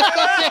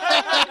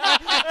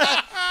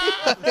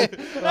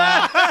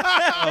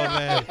 Oh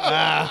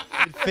man,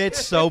 it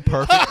fits so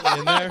perfectly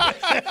in there.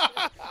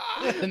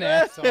 An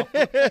asshole.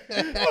 Take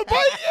a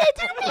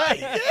bite.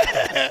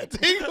 Yeah.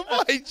 Take a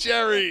bite,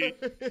 Jerry.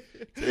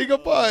 Take a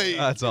bite.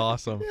 That's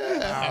awesome.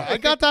 Yeah, I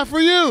got that for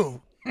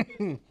you.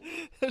 Can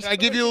I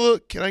give you a little?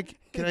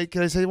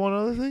 Can I say one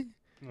other thing?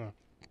 No.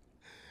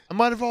 I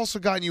might have also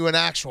gotten you an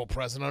actual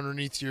present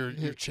underneath your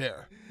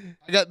chair.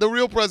 I got the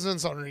real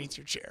presents underneath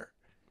your chair.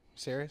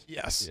 Serious?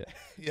 Yes.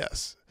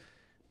 Yes.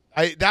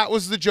 That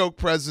was the joke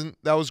present.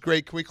 That was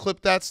great. Can we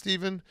clip that,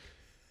 Steven?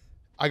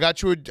 I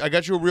got you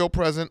a real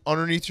present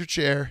underneath your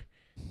chair.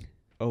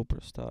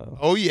 Oprah style.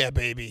 Oh yeah,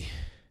 baby.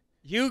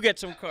 You get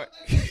some car.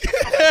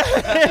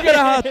 Get a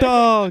hot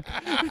dog.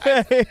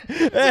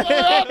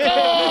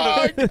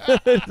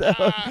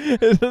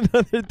 There's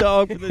another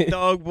dog for the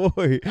dog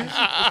boy.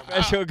 A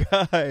special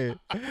guy.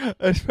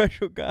 A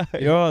special guy.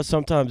 You know how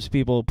sometimes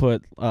people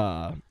put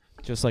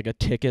just like a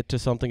ticket to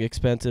something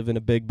expensive in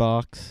a big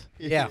box?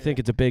 Yeah. I think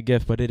it's a big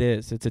gift, but it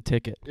is. It's a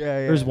ticket.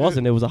 Yeah, Yours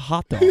wasn't. It was a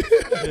hot dog.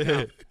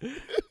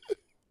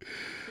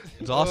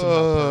 It's awesome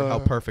how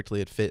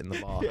perfectly it fit in the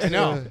box. I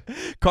know.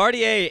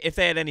 Cartier, if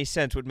they had any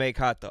sense, would make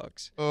hot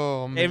dogs.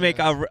 Oh man. They'd make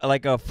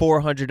like a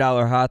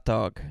 $400 hot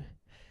dog.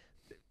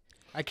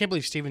 I can't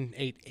believe Steven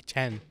ate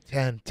 10.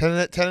 10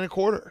 and a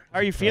quarter. How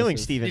are you feeling, Impressive.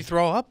 Did Steven? he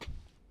throw up?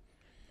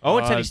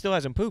 Owen said he still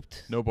hasn't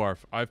pooped. No barf.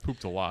 I've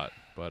pooped a lot,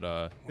 but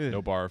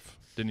no barf.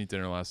 Didn't eat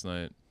dinner last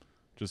night.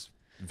 Just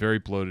very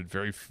bloated,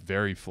 very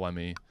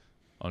phlegmy,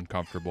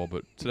 uncomfortable.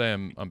 But today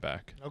I'm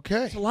back. Okay.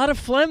 There's a lot of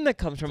phlegm that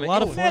comes from it. A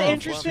lot of Isn't that phlegm.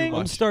 interesting?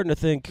 I'm starting to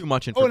think. Too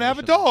much Oh, information. and have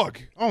a dog.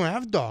 Oh, I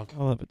have a dog.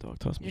 I'll have a dog.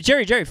 Toss me.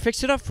 Jerry,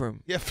 fix it up for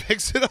him. Yeah,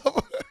 fix it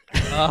up.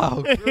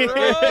 Oh,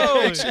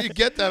 Make sure you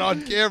get that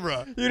on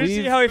camera. You didn't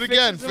see how he Do it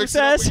again. fixes Fix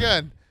it up himself?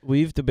 again.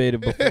 We've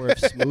debated before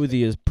if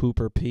smoothie is poop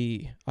or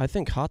pee. I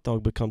think hot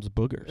dog becomes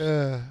boogers.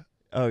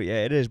 Oh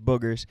yeah, it is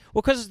boogers.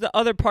 Well, because the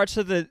other parts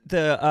of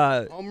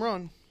the home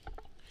run.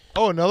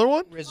 Oh, another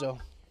one? Rizzo.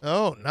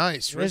 Oh,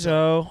 nice.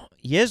 Rizzo.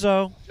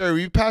 Yizzo, Jerry, will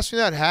you pass me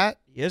that hat?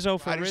 Yizzo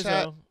for Fighter's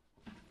hat. Rizzo.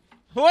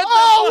 What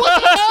Oh,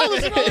 what the hell?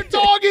 There's another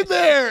dog in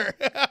there.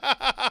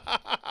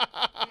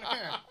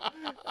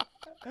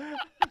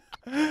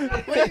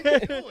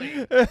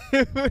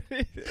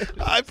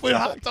 I put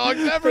hot dogs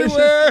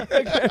everywhere.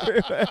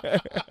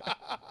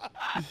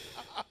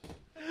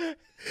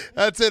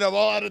 That's it. I'm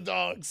all out of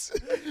dogs.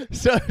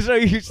 so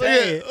you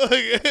say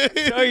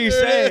So you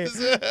say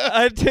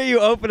until you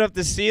open up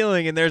the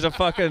ceiling and there's a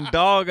fucking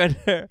dog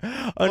under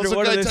Also,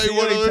 one can of I the tell you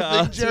one ceiling other thing,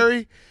 tiles.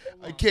 Jerry?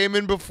 I came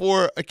in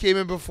before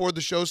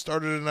the show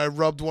started, and I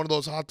rubbed one of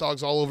those hot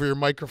dogs all over your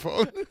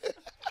microphone.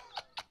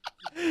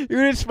 You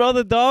didn't smell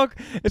the dog?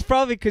 It's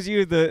probably because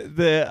you're the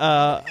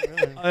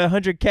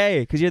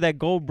 100K, because you're that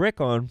gold brick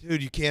on,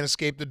 Dude, you can't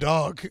escape the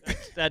dog.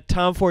 that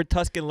Tom Ford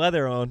Tuscan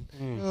leather on.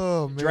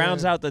 Oh man,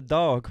 Drowns out the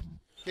dog.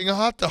 King of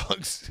hot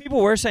dogs.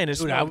 People were saying it's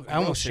Dude, I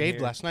almost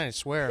shaved last night, I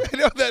swear. I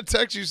know that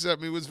text you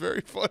sent me was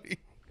very funny.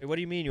 Wait, what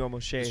do you mean you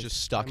almost It's shaved?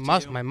 just stuck to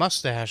you. My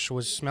mustache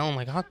was smelling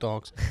like hot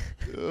dogs.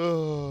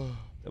 Oh,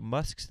 The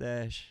musk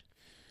stash.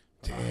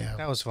 damn.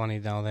 That was funny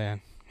down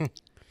there.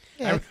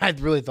 Yeah. I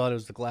really thought it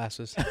was the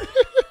glasses.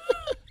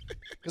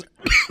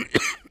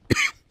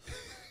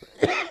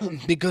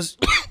 Because,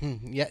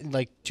 yeah,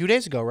 like 2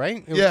 days ago, right?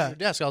 It was Yeah. at your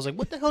desk. I was like,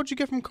 what the hell did you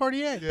get from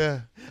Cartier?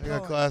 Yeah, I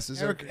got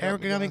glasses. Eric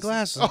got me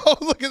glasses. Oh,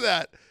 look at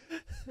that.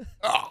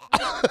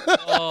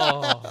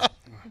 Oh.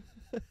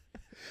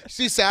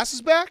 See, Sass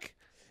is back?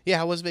 Yeah,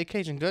 how was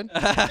vacation? Good?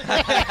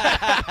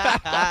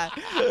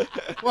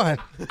 What?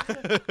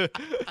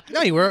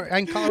 No, you were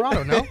in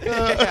Colorado, no?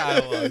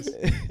 Yeah, I was.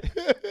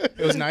 It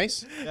was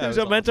nice? He was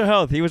on mental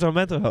health. He was on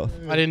mental health.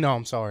 I didn't know.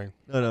 I'm sorry.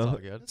 No, All no.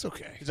 good. It's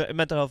okay. He's a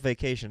mental health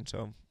vacation,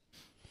 so.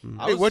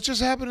 Hey, what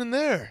just happened in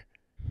there?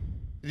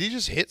 Did he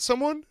just hit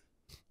someone?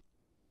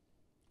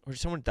 Or did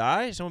someone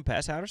die? Did someone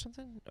pass out or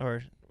something?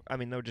 Or, I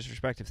mean, no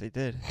disrespect if they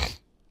did.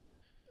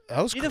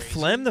 That was See, crazy.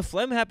 the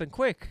phlegm happened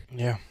quick.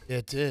 Yeah.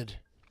 It did.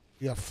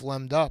 You got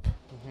phlegmed up.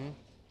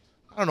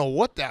 I don't know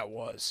what that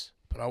was,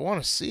 but I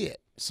want to see it.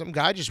 Some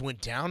guy just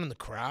went down in the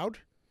crowd.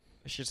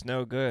 This shit's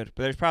no good.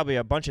 But there's probably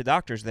a bunch of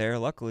doctors there,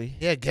 luckily.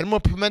 Yeah, get him a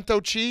pimento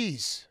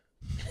cheese.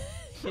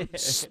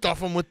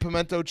 Stuff him with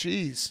pimento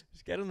cheese.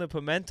 Just get him the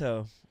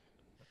pimento.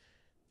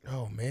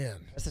 Oh man.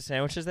 That's the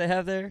sandwiches they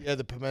have there? Yeah,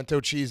 the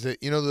pimento cheese. That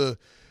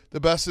the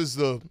best is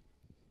the.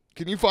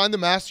 Can you find the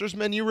Masters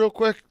menu real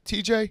quick,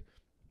 TJ?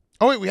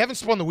 Oh wait, we haven't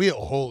spun the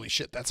wheel. Holy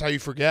shit, that's how you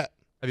forget.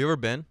 Have you ever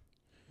been?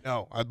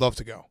 No, I'd love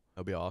to go.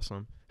 That'd be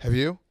awesome. Have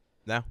you?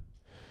 No.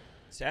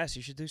 Sass,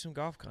 you should do some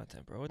golf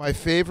content, bro. What My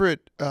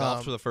favorite.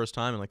 Golf for the first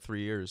time in like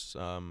 3 years.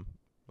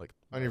 Like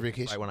On your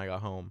vacation? Right when I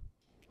got home.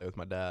 Played with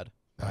my dad.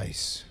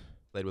 Nice.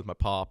 Played with my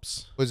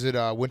pops. Was it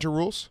Winter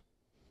Rules?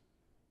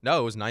 No,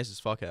 it was nice as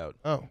fuck out.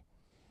 Oh,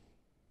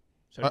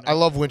 So I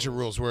love Winter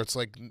Rules where it's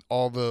like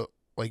all the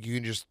you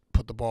can just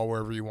put the ball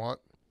wherever you want.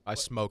 I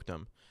smoked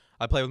them.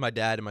 I played with my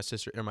dad and my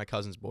sister and my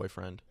cousin's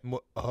boyfriend.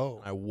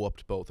 Oh, I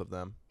whooped both of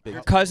them. Big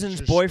Your cousins,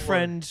 Just sure.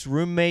 boyfriends,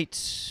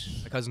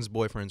 roommates. My cousin's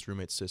boyfriend's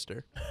roommate's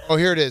sister. oh,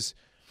 here it is.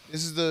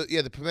 This is the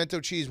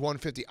pimento cheese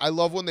 150. I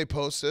love when they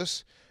post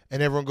this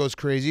and everyone goes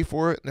crazy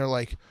for it and they're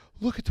like,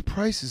 "Look at the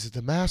prices at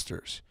the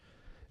Masters.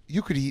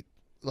 You could eat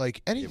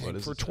like anything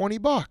is for this?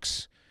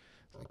 $20."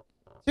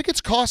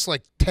 Tickets cost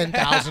like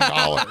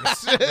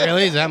 $10,000.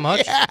 Really? Is that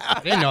much? Yeah.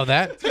 I didn't know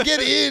that. To get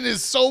in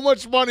is so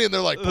much money, and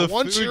they're like, but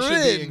once food you're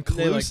should be in,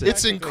 inclusive.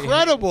 it's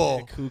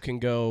incredible. Who can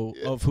go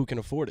of who can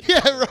afford it?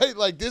 Yeah, right.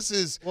 Like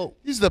these are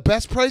the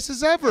best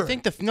prices ever. I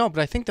think but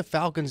I think the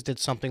Falcons did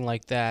something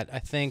like that. I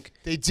think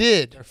they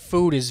did. their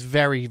food is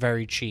very,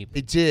 very cheap.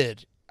 They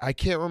did. I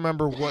can't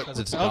remember what. Because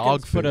it's Falcons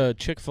dog put food. a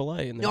Chick-fil-A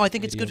in there. No, I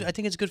think it's good. I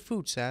think it's good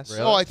food, Sass.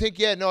 Really? Oh, I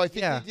think I think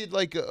Yeah. they did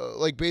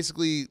like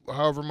basically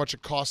however much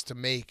it costs to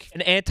make.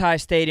 An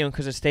anti-stadium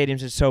because the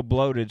stadiums is so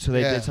bloated, so they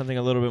Yeah. did something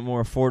a little bit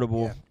more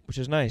affordable, Yeah. which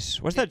is nice.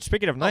 What's that?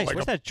 Speaking of nice, like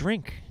what's that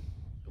drink?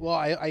 Well,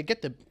 I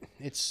get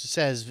it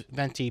says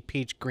venti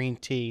peach green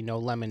tea, no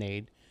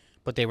lemonade,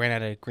 but they ran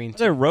out of green Are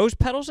tea. there rose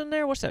petals in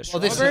there? What's that? Oh,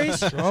 this Strawberries?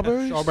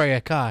 Strawberries.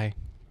 Strawberry acai.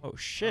 Oh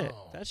shit,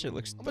 Oh. that shit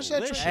looks How much that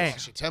delicious. drink?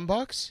 Cost you?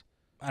 $10?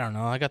 I don't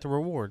know. I got the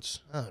rewards.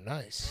 Oh,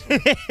 nice.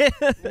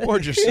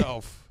 Reward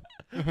yourself.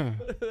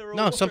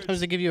 No, sometimes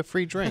they give you a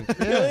free drink.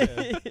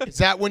 Is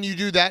that when you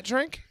do that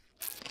drink?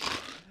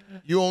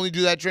 You only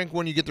do that drink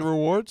when you get the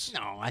rewards?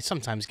 No, I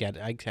sometimes get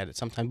it. I get it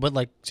sometimes, but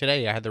like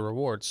today I had the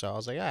reward, so I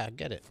was like, I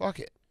get it. Fuck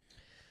it.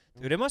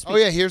 Dude, it must be. Oh,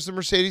 yeah, here's the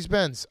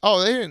Mercedes-Benz. Oh,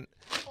 they didn't.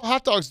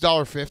 Hot dog's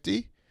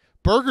 $1.50.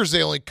 Burgers,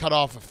 they only cut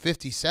off of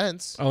 50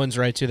 cents. Owen's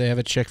right too. They have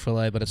a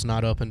Chick-fil-A, but it's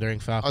not open during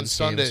Falcons On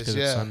Sundays, games 'cause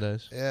yeah. it's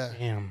Sundays. Yeah.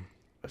 Damn.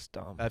 That's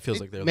dumb. That feels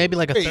like they're Maybe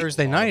like a Wait,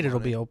 Thursday lot of night it'll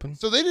money. be open.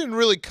 So they didn't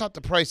really cut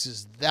the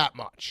prices that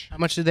much. How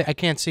much did they? I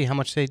can't see how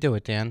much they do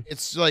it, Dan.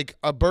 It's like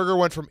a burger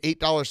went from $8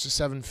 to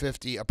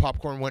 $7.50. A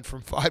popcorn went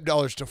from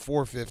 $5 to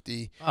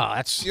 $4.50. Oh,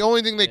 that's The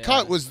only thing they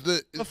cut was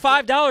the But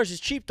 $5 is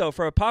cheap though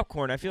for a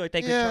popcorn. I feel like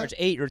they could Yeah. charge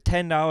 $8 or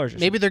 $10.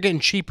 maybe they're getting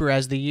cheaper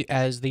as the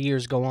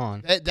years go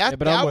on. that Yeah,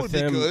 but that I'm would with be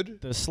him.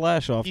 good. The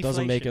slash off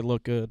doesn't make it Deflation.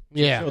 look good.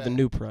 Yeah. Show the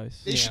new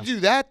price. They Yeah. should do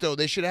that though.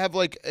 They should have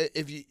like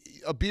if you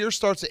a beer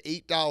starts at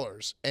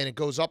 $8 and it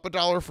goes up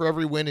 $1 for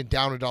every win and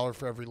down $1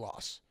 for every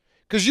loss.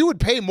 Because you would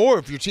pay more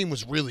if your team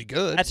was really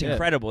good. That's Yeah.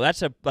 incredible.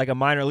 That's like a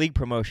minor league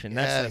promotion.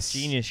 That's Yes.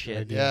 like genius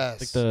shit. yes.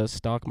 Like the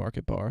stock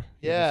market bar.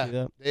 You ever see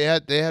Yeah.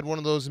 that? They had one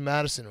of those in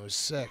Madison. It was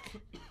sick.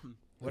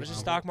 What is a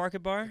stock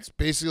market bar? It's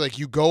basically like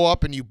you go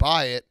up and you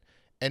buy it,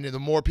 and the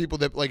more people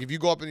that like, if you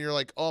go up and you're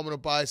like, oh, I'm gonna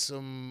buy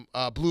some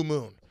Blue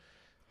Moon,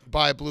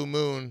 buy a Blue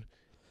Moon,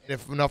 and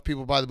if enough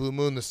people buy the Blue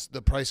Moon,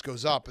 the price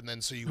goes up, and then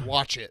so you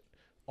watch it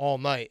all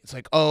night. It's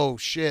like, oh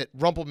shit,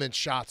 Rumpelman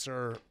shots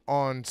are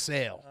on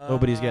sale.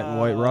 Nobody's getting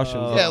White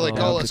Russians. Yeah, like,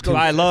 oh, let's go.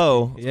 Buy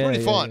low. It's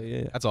pretty fun.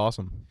 Yeah. That's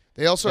awesome.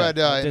 They also had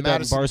I in did that in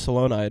Madison.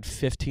 Barcelona. I had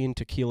 15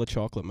 tequila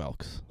chocolate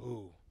milks.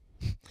 Ooh,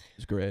 It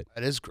was great.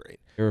 that is great.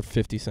 They were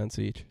 50 cents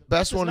each.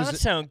 Best Does one not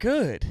is. sound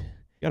good. You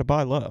gotta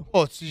buy low.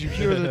 Oh, did you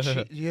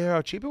hear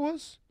how cheap it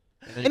was?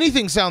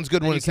 Anything sounds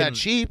good then when you it's that can-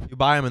 cheap. You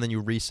buy them and then you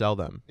resell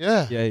them.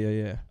 Yeah,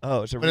 Yeah.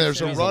 Oh, it's a When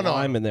there's a resale. run on.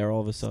 lime in there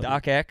all of a sudden.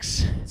 Stock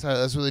X.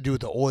 that's what they do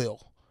with the oil.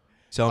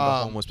 Sell them to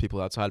Um, homeless people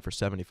outside for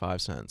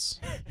 75 cents.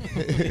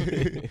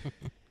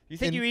 You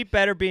think And- you eat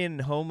better being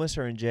homeless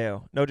or in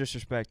jail? No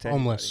disrespect to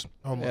anybody. Homeless.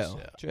 Homeless,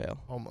 Jail. Jail.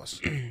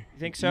 homeless. You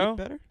think Eat so?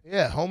 better?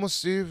 Yeah,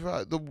 homeless. You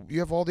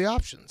have all the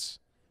options.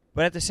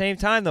 But at the same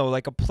time, though,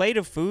 like a plate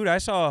of food, I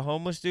saw a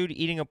homeless dude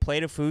eating a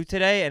plate of food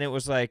today, and it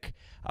was like,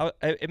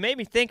 it made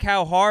me think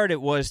how hard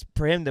it was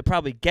for him to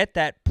probably get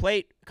that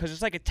plate, because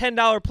it's like a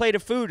 $10 plate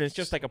of food, and it's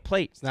just like a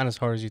plate. It's not as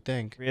hard as you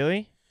think.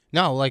 Really?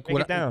 No, like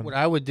Break it down. what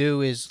I would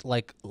do is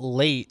like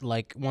late,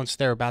 like once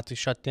they're about to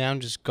shut down,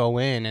 just go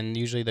in and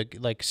usually the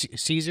like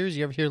Caesars.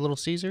 You ever hear Little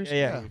Caesars?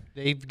 Yeah.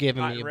 They've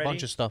given Hot me a and ready?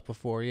 bunch of stuff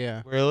before.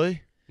 Yeah,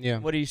 Really? yeah.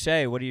 What do you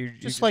say? What do you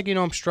Just like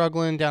I'm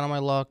struggling, down on my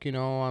luck.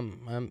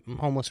 I'm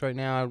homeless right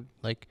now.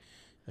 Like,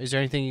 is there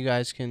anything you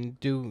guys can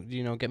do?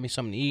 Get me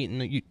something to eat.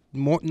 And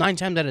 9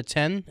 times out of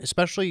 10,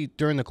 especially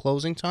during the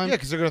closing time, Yeah,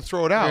 because they're gonna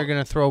throw it out. they're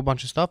gonna throw a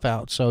bunch of stuff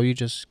out. So you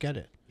just get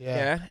it.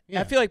 Yeah.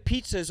 Yeah. I feel like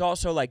pizza is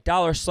also like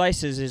dollar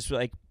slices is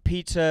like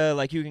pizza,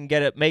 like you can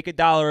get it, make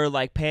 $1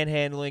 like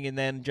panhandling and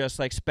then just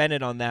like spend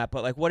it on that.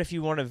 But like, what if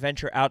you want to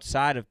venture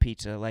outside of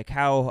pizza? Like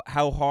how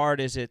hard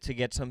is it to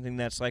get something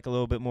that's like a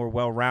little bit more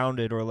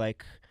well-rounded or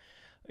like,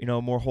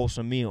 a more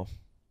wholesome meal?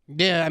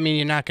 Yeah, I mean,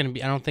 you're not gonna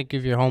be. I don't think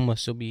if you're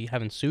homeless, you'll be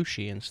having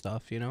sushi and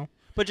stuff.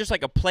 But just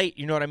like a plate,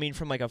 you know what I mean,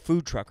 from like a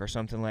food truck or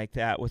something like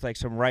that with like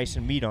some rice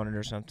and meat on it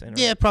or something. or-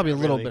 Yeah, probably a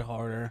little really. bit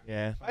harder.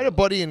 Yeah. I had a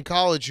buddy in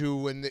college who,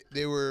 when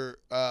they were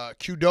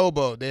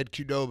Qdoba, they had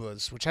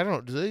Qdobas, which I don't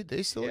know. Do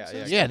they still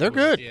exist? Yeah, they're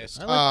good. Yes.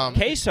 I like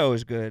Queso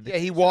is good. Yeah,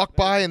 he walked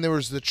by and there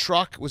was the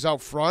truck was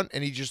out front,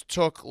 and he just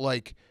took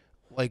like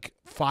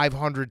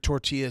 500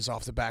 tortillas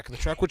off the back of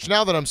the truck. Which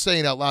now that I'm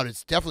saying it out loud,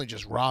 it's definitely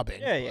just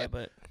robbing. Yeah,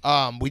 but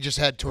We just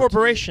had tortillas.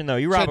 corporation though,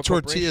 you We rob had a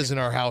tortillas in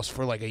our house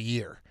for like a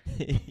year.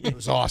 It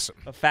was awesome.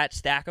 a fat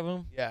stack of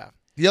them. Yeah.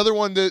 The other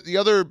one, the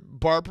other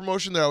bar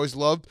promotion that I always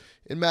loved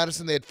in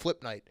Madison, they had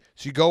flip night.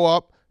 So you go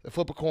up, they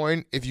flip a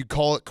coin. If you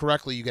call it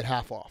correctly, you get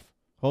half off.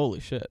 Holy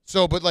shit.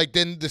 So, but like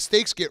then the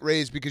stakes get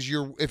raised because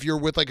if you're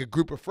with like a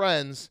group of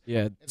friends,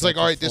 Yeah. it's like, a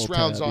all right, this full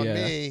round's tab, on yeah.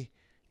 me,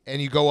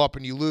 and you go up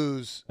and you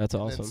lose. That's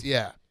And awesome.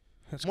 yeah.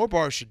 More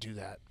bars should do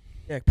that.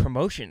 Yeah,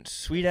 promotions,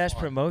 sweet ass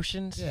Fun.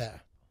 promotions. Yeah.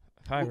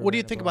 If I ever What do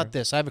you ran a think bar. about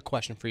this? I have a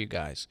question for you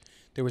guys.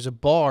 There was a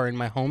bar in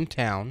my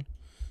hometown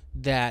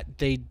that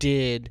they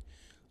did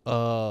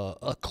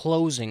a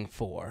closing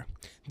for.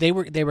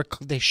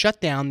 They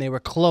shut down. They were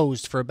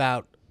closed for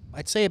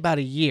I'd say about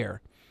a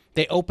year.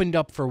 They opened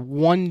up for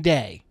one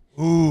day,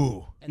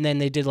 Ooh. and then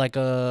they did like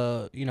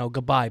a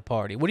goodbye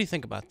party. What do you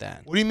think about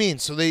that? What do you mean?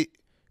 So they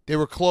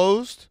were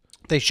closed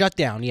They shut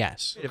down.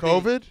 Yes, for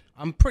COVID?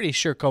 I'm pretty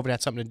sure COVID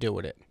had something to do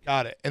with it.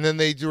 Got it. And then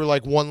they do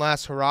like one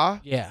last hurrah?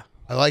 Yeah.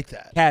 I like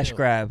that. Cash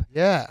grab.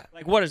 Yeah.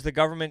 Like, what is the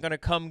government gonna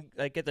come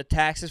like get the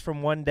taxes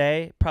from one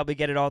day? Probably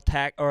get it all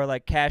or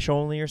like cash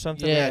only or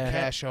something. Yeah. like that?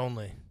 Cash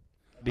only.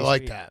 That'd be I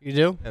like sweet. that. You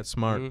do? That's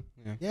smart.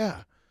 Yeah.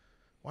 Yeah.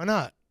 Why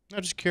not?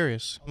 I'm just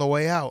curious. On the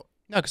way out.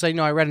 No, because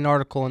I read an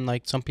article and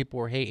like some people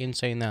were hating,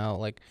 saying that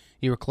like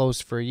you were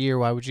closed for a year.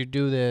 Why would you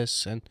do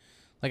this? And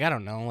like I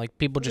don't know, like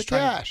people For just the try.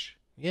 cash.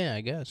 Yeah,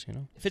 I guess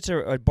If it's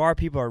a bar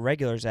people are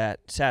regulars at,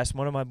 Sass,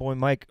 one of my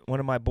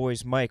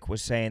boys, Mike,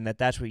 was saying that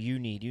that's what you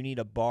need. You need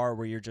a bar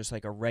where you're just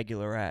like a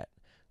regular at.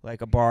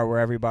 like a bar where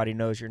everybody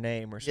knows your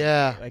name or something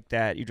Yeah. like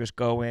that. You just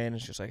go in.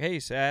 It's just like, hey,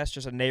 Sass,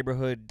 just a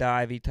neighborhood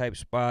divey type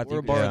spot. Or a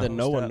You bar can that post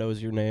no one up.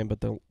 knows your name, but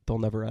they'll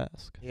never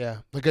ask. Yeah,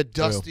 like a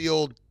dusty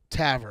old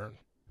tavern.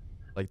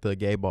 Like the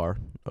gay bar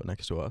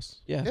next to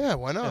us. Yeah. Yeah,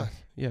 why not?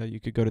 Yeah, you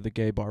could go to the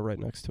gay bar right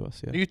next to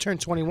us. Yeah. You turned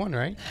 21,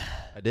 right?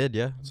 I did,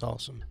 yeah. That's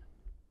awesome.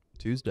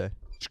 Tuesday.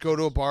 Just go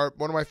to a bar.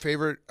 One of my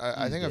favorite.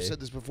 I think I've Tuesday. said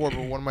this before, but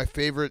one of my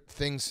favorite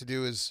things to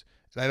do is,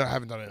 and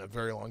haven't done it in a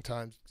very long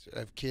time. I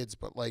have kids,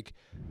 but like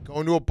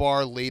going to a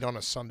bar late on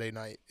a Sunday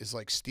night is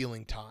like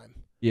stealing time.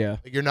 Yeah.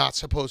 Like you're not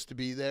supposed to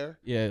be there.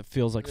 Yeah, it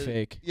feels like Uh,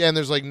 fake. Yeah, and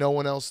there's like no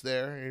one else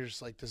there, and you're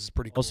just like, this is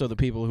pretty cool. Also, the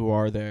people who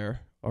are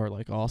there are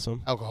like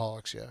awesome.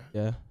 Alcoholics, yeah,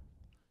 Yeah.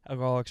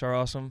 Alcoholics are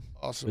awesome.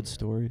 awesome, Good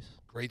stories.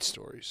 great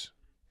stories.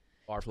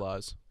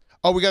 Barflies.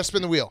 Oh, we got to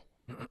spin the wheel.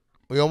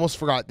 We almost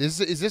forgot. Is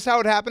this how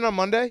it happened on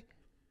Monday?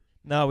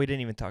 No, we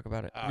didn't even talk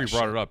about it. We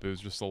brought it up. It was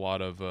just a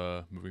lot of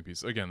moving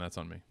pieces. Again, that's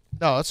on me.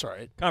 No, that's all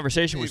right.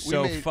 Conversation was We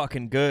so made-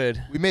 fucking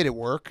good. We made it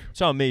work.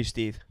 It's on me,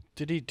 Steve.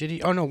 Did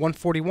he? Oh no,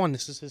 141.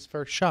 This is his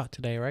first shot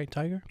today, right,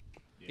 Tiger?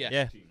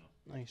 Yeah.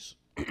 Nice.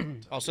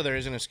 Also, there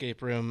is an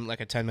escape room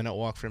like a 10-minute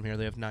walk from here.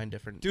 They have 9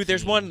 different. Dude,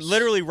 there's one themes.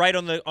 literally right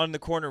on the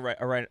corner, right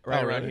around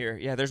really? here.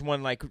 Yeah, there's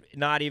one like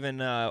not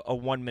even a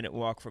 1 minute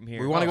walk from here.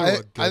 We want to go to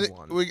a good think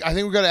one. I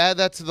think we got to add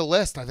that to the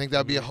list. I think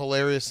that'd be a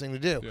hilarious thing to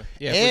do. Yeah.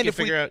 Yeah, And if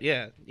we can figure out.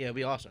 Yeah, it'd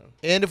be awesome.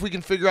 And if we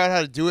can figure out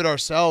how to do it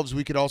ourselves,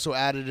 we could also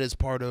add it as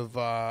part of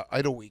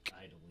Idle Week.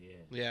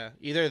 Yeah,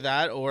 either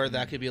that or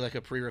that could be like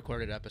a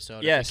pre-recorded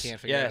episode. Yes, If we can't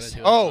figure out how yes. to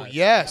do it Oh live.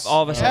 yes,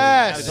 All of us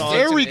yes. have it all.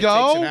 There we It takes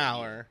an go.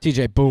 hour.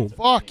 TJ, boom.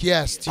 Fuck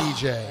yes,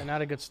 TJ.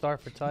 Not a good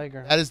start for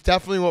Tiger. That is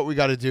definitely what we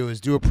got to do.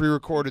 Is do a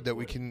pre-recorded that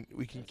we can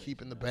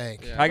keep in the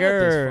bank. Yeah.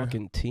 Tiger. This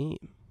fucking team.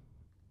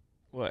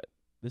 What?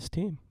 This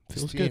team This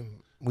feels good.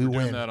 team, we We're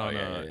doing win. that on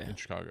yeah. in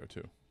Chicago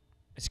too.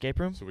 Escape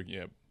room? So we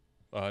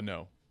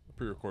no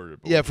pre-recorded.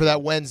 but Yeah, we- for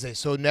that Wednesday.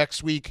 So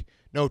next week,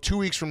 no, 2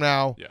 weeks from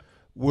now, Yeah.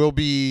 it'll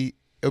be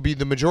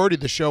the majority of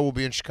the show will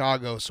be in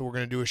Chicago. So we're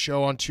gonna do a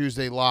show on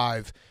Tuesday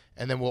live,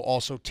 and then we'll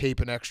also tape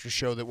an extra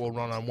show that we'll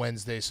run on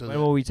Wednesday. So When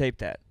that, will we tape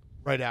that?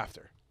 right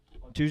after.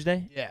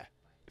 Tuesday? Yeah.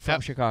 From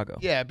Yep. Chicago.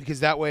 Yeah,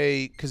 because that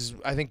way, because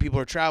I think people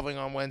are traveling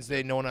on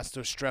Wednesday. No one has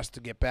to stress to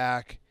get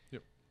back.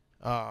 Yep.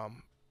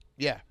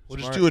 Yeah, we'll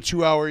Smart. just do a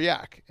 2 hour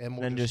yak, and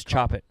we'll Then just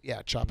chop it.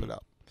 Yeah, chop it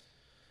up.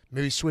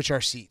 Maybe switch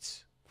our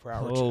seats for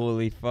hour two.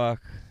 Holy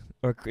fuck.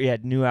 Or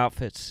new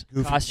outfits.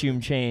 Goofy. Costume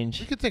We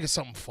change. could think of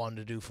something fun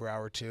to do for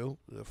hour two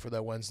for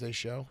that Wednesday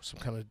show. Some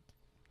kind of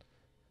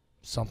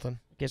something.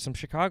 Get some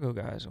Chicago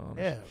guys on.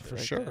 Yeah, Shit for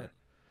like sure. that.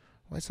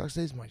 White Sox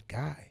Day is my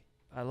guy.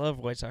 I love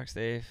White Sox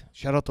Dave.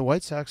 Shout out the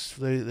White Sox.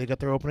 They got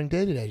their opening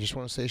day today. Just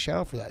want to say a shout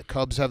out for that.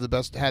 Cubs had the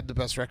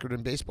best record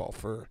in baseball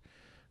for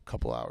a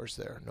couple hours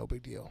there. No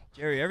big deal.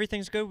 Jerry,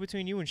 everything's good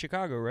between you and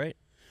Chicago, right?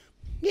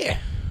 Yeah.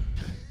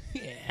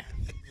 Yeah.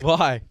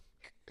 Why?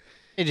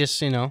 They just,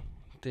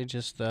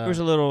 There was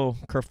a little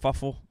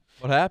kerfuffle.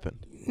 What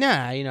happened?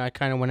 Nah, I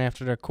kind of went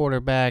after their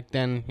quarterback.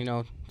 Then,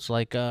 it's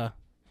like,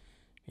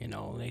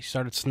 they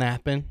started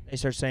snapping. They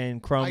start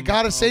saying crumb. I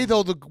gotta say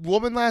though, the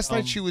woman last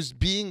night she was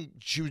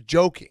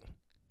joking.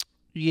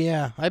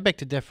 Yeah, I beg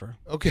to differ.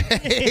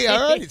 Okay,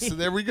 all right. So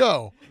there we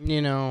go.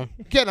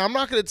 Again, I'm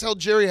not gonna tell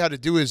Jerry how to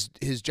do his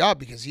job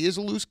because he is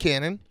a loose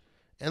cannon,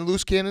 and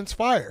loose cannons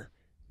fire.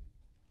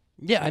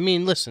 Yeah, I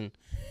mean, listen.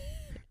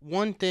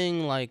 One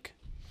thing, like,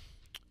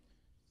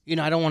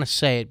 I don't want to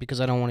say it because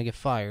I don't want to get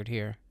fired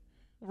here.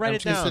 Write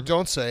it Just down.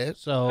 don't say it.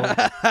 So,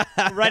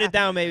 Write it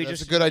down, maybe. That's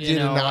Just a good idea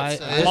to not I-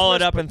 say I- it. call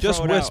it up and Just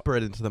throw it out. whisper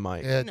it into the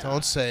mic. Yeah,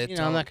 don't say it.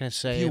 I'm not going to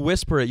say If you it.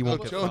 whisper it, you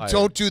won't Don't, get don't, fired.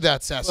 don't do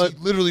that, Sass. He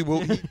literally will.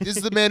 This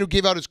is the man who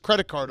gave out his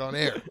credit card on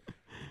air.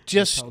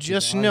 Just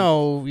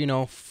know,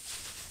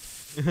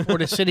 for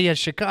the city of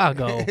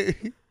Chicago,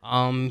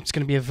 it's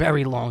going to be a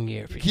very long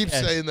year for you. Keep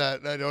guys. saying that,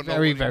 and I don't know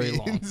Very, what very it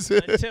long. means.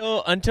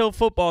 until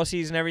football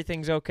season,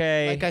 everything's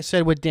okay. Like I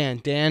said with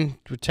Dan. Dan,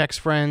 we're text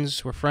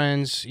friends. We're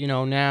friends,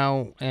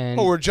 now, and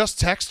Oh, we're just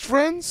text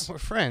friends? we're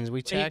friends.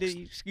 We text.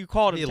 You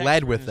called He him.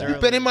 led with that.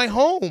 You've been in my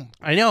home.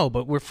 I know,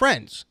 but we're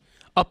friends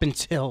up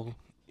until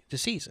the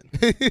season.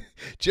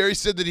 Jerry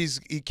said that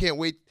he can't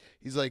wait.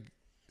 He's like,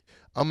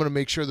 I'm going to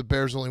make sure the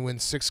Bears only win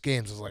 6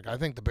 games. I was like, I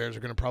think the Bears are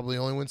going to probably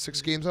only win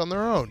 6 games on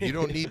their own. You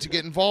don't need to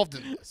get involved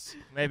in this.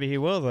 Maybe he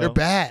will though. They're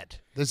bad.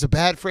 There's a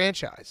bad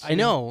franchise. I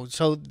know.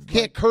 So You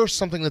can't curse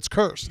something that's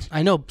cursed.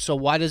 I know. So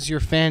why does your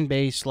fan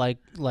base why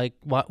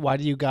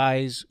do you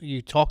guys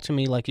talk to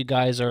me like you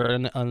guys are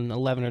an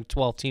 11 or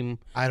 12 team?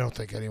 I don't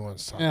think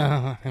anyone's talking.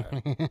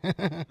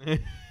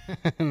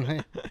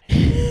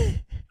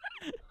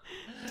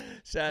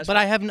 But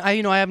I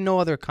have no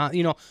other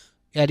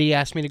Eddie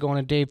asked me to go on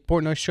a Dave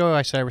Portnoy show.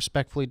 I said I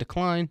respectfully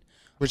decline.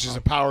 Which is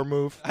a power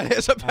move.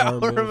 It's a power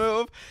move.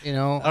 move. I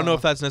don't I don't know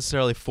if that's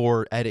necessarily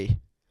for Eddie.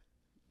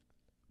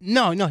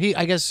 No,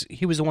 I guess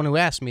he was the one who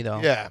asked me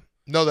though. Yeah.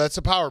 No, that's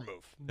a power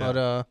move. But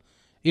I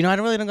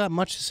don't got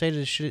much to say to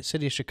the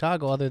city of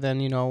Chicago other than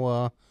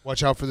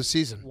Watch out for the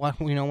season.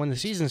 when the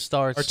season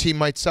starts. Our team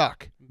might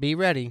suck. Be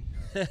ready.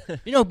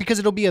 Because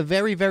it'll be a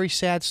very, very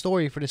sad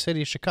story for the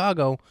city of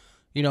Chicago.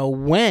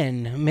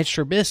 when Mitch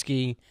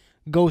Trubisky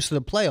goes to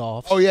the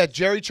playoffs. Oh yeah,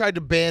 Jerry tried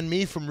to ban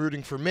me from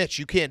rooting for Mitch.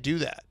 You can't do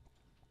that.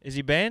 Is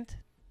he banned?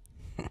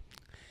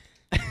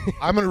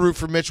 I'm gonna root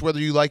for Mitch whether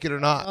you like it or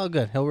not. Oh,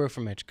 good. He'll root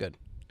for Mitch. Good.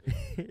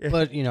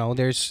 But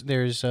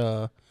there's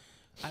I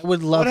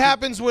would love. What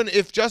happens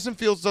if Justin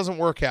Fields doesn't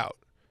work out?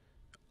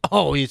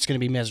 Oh, it's going to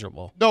be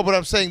miserable. No, but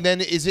I'm saying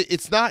then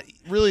it's not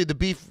really the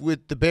beef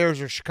with the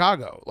Bears or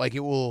Chicago. Like it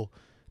will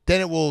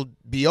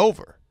be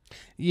over.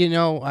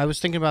 I was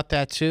thinking about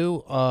that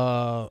too.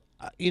 I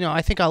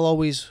think I'll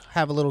always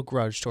have a little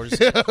grudge towards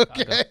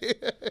Okay.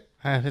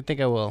 I think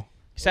I will.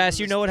 Sass,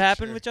 you know what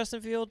happened with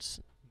Justin Fields?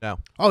 No.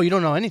 Oh, you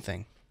don't know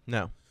anything?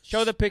 No.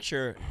 Show the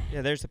picture.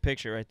 Yeah, there's the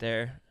picture right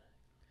there.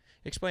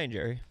 Explain,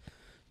 Jerry.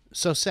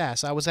 So,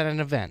 Sass, I was at an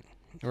event,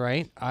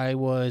 right? I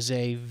was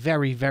a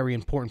very, very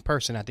important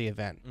person at the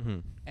event. Mm-hmm.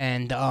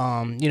 And,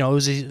 it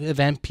was an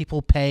event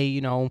people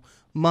pay,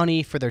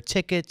 money for their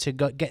ticket to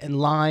get in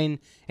line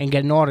and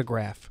get an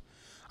autograph.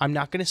 I'm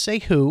not going to say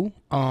who.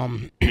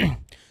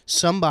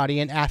 Somebody,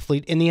 an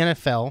athlete in the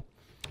NFL,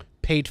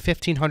 paid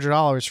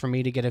 $1,500 for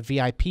me to get a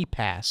VIP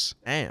pass.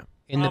 Damn.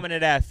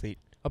 Prominent athlete.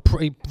 A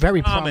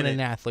very prominent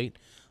athlete.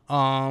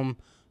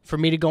 For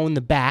me to go in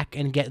the back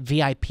and get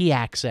VIP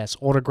access,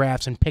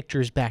 autographs and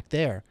pictures back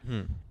there.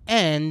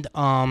 And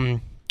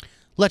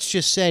let's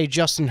just say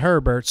Justin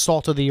Herbert,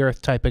 salt of the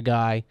earth type of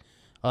guy.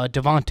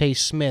 Devontae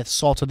Smith,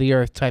 salt of the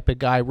earth type of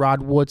guy.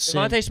 Rod Woodson.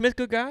 Devontae Smith,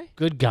 good guy?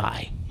 Good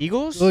guy.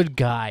 Eagles? Good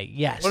guy,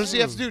 yes. What does he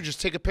have to do? Just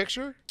take a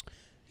picture?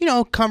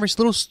 Little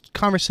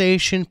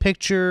conversation,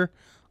 picture.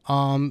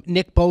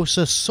 Nick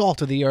Bosa,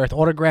 salt of the earth,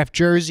 autographed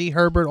jersey.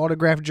 Herbert,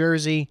 autographed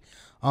jersey.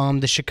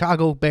 The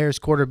Chicago Bears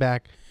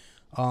quarterback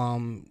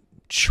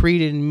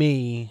treated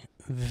me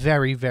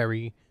very,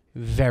 very,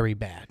 very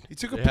bad. He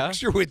took a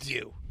picture with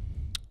you.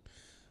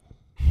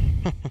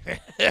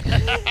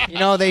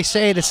 They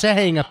say the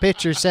saying, a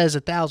picture says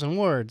 1,000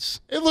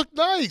 words. It looked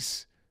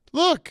nice.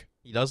 Look.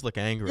 He does look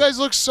angry. You guys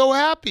look so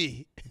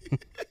happy.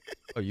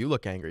 Oh, you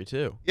look angry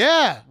too.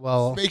 Yeah.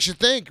 Well, Makes you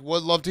think.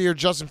 Would love to hear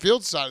Justin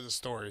Fields' side of the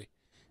story.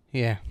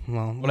 yeah.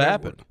 Well, What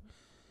happened?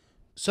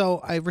 So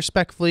I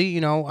respectfully,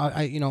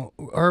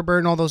 Herbert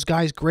and all those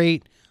guys,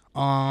 great.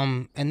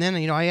 And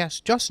then I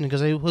asked Justin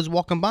because he was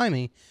walking by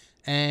me,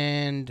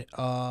 and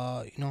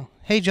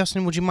hey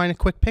Justin, would you mind a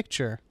quick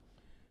picture?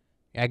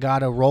 I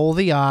got a roll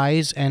the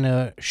eyes and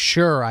a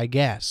sure, I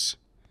guess,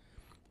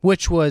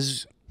 which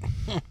was,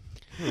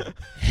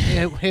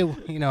 it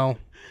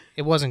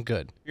wasn't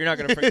good. You're not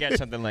going to forget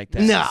something like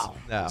that. No.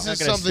 This not is gonna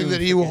something soon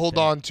that he will forget hold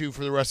that. on to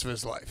for the rest of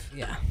his life.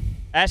 Yeah.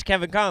 Ask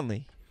Kevin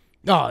Conley.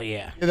 Oh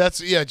yeah.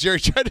 Yeah, Jerry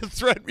tried to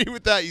threaten me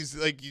with that. He's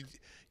like, you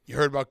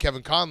heard about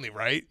Kevin Conley,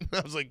 right?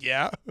 I was like,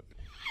 yeah.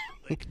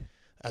 Like,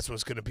 that's what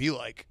it's going to be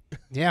like.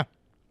 Yeah.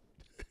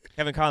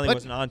 Kevin Conley What?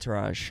 was an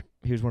Entourage.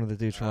 He was one of the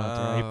dudes from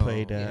Entourage. He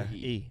played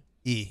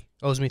E.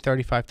 Owes me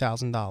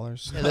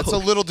 $35,000. Yeah, that's a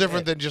little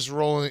different than just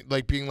rolling,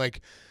 like being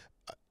like,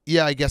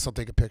 yeah, I guess I'll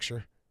take a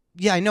picture.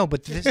 Yeah, I know,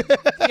 but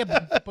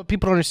but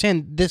people don't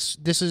understand this.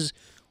 This is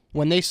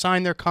when they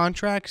sign their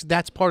contracts.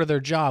 That's part of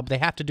their job. They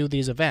have to do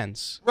these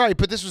events. Right,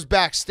 but this was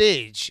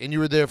backstage, and you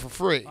were there for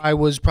free. I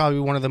was probably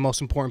one of the most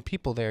important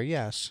people there.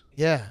 Yes,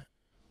 Yeah,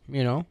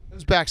 you know. it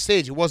was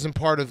backstage. It wasn't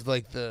part of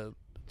like the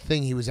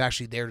thing he was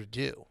actually there to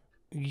do.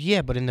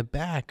 Yeah, but in the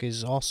back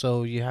is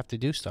also you have to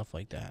do stuff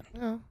like that.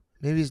 Well,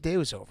 maybe his day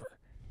was over.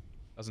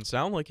 Doesn't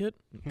sound like it.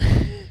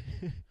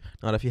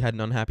 Not if you had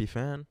an unhappy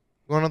fan.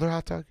 You want another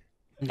hot dog?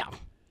 No.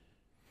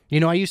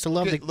 I used to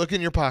love the. Look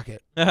in your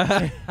pocket.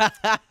 Imagine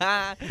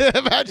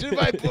if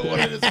I put one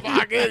in his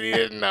pocket and he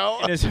didn't know.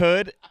 In his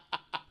hood.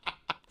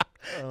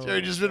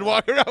 Jerry just been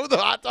walking around with a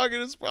hot dog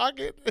in his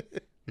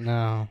pocket.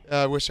 No.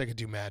 I wish I could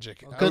do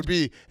magic. I good. would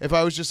be if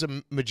I was just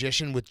a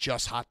magician with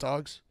just hot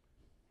dogs.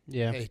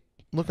 Yeah. Hey,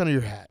 look under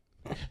your hat.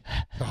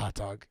 The hot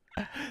dog.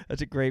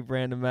 That's a great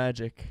brand of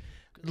magic.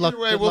 Good luck.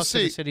 Either way, good we'll luck to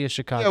see. the city of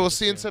Chicago. Yeah, we'll this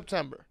see in year.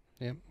 September.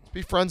 Yeah.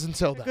 Be friends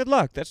until then. Good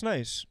luck. That's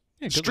nice.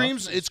 Yeah, good luck.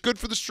 Streams, it's good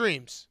for the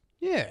streams.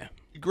 Yeah.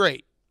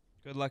 Great.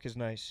 Good luck is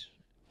nice.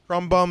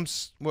 Crumb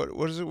bums.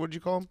 What is it? What'd you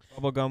call them?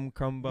 Bubblegum,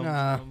 crumb bum.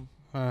 Nah.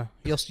 crumb.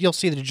 You'll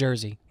see the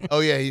jersey. Oh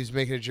yeah, he was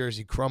making a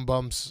jersey. Crumb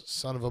bums,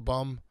 son of a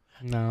bum.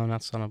 No,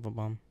 not son of a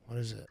bum. What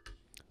is it?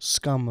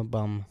 Scum a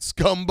bum.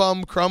 Scum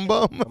bum, crumb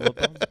bum.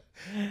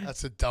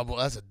 That's a double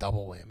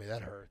whammy.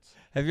 That hurts.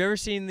 Have you ever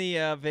seen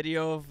the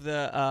video of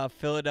the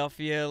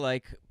Philadelphia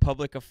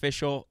public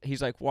official?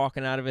 He's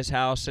walking out of his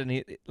house and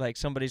he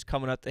somebody's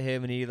coming up to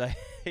him and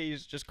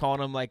he's just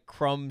calling him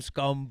crumb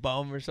scum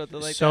bum or something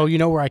like that. So you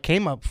know where I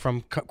came up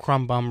from,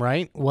 crumb bum,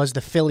 right? Was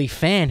the Philly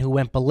fan who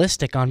went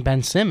ballistic on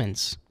Ben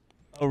Simmons.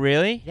 Oh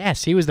really?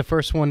 Yes, he was the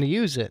first one to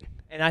use it.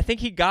 And I think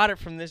he got it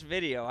from this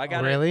video.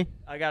 Really?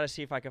 I gotta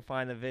see if I can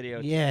find the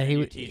video. Yeah, he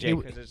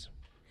TJ, 'cause it's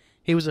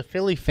he was a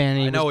Philly fan.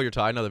 And I know what you're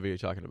talking. I know the video you're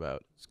talking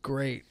about. It's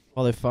great.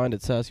 While they find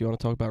it, Sass, you want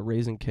to talk about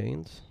Raising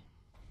Cane's?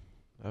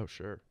 Oh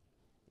sure,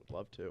 would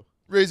love to.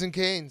 Raising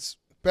Cane's.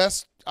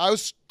 Best. I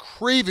was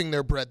craving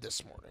their bread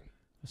this morning.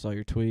 I saw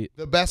your tweet.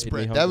 The best Made me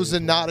bread. That hungry was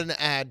as not well. an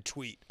ad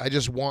tweet. I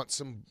just want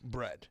some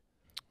bread.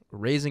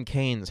 Raising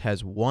Cane's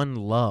has one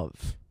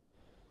love.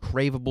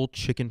 Craveable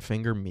chicken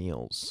finger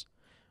meals.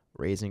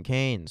 Raising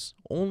Cane's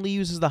only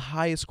uses the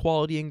highest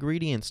quality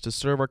ingredients to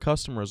serve our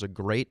customers a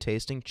great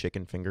tasting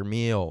chicken finger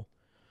meal.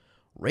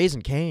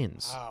 Raising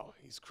Cane's. Wow,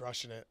 he's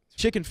crushing it.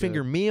 Chicken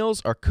finger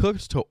meals are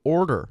cooked to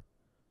order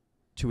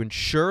to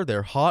ensure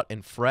they're hot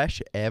and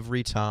fresh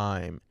every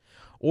time.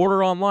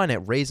 Order online at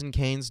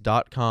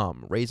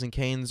raisincanes.com. Raising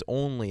Cane's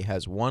only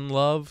has one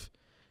love.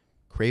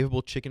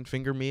 Craveable chicken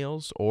finger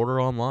meals.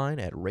 Order online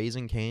at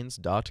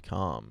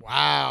raisincanes.com.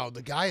 Wow,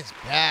 the guy is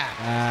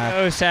back.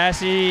 Oh,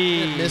 sassy.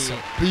 Didn't miss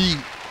a beat.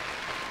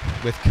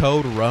 With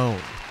code ROAN.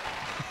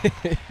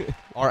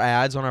 Our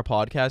ads on our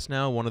podcast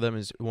now, one of them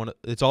is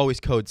it's always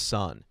code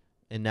SUN.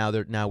 And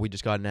now we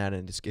just got an ad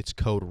and it's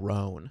code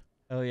ROAN.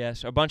 Oh,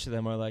 yes. A bunch of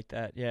them are like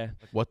that, yeah.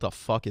 What the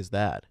fuck is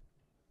that?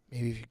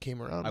 Maybe if you came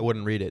around. I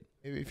wouldn't read it.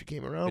 Maybe if you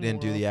came around. I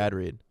didn't do the ad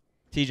read.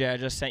 TJ, I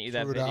just sent you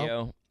that Threw it out.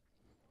 video.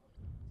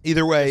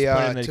 Either way, Just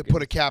put in the- to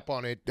put a cap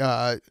on it,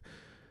 I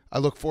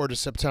look forward to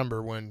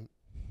September when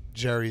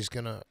Jerry's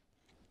gonna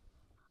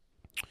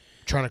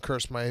trying to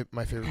curse my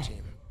favorite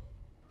team.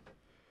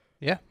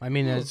 Yeah, I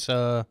mean it's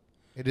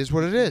It is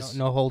what it is.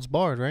 no holds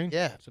barred, right?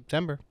 Yeah.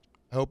 September.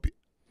 I hope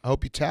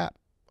you tap.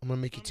 I'm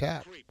gonna make you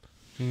tap.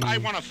 I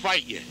want to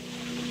fight you.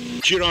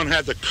 But you don't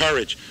have the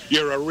courage.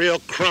 You're a real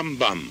crumb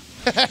bum.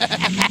 Put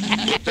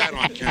that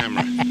on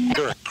camera.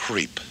 You're a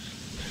creep.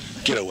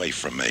 Get away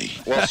from me.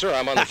 Well, sir,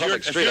 I'm on the If you're-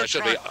 public if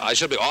street. you're I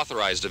should be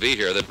authorized to be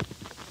here.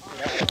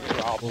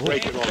 I'll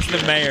break it off.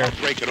 the mayor.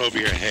 I'll break it over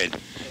your head.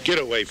 Get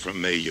away from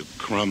me, you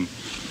crumb.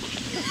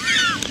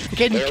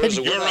 There is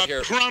a You're woman out a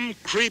here. crumb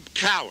creep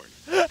coward.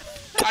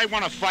 I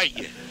want to fight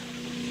you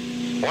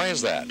Why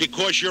is that?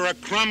 because you're a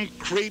crumb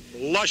creep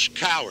lush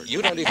coward.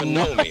 You don't even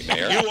know me,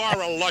 Mayor. You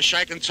are a lush,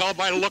 I can tell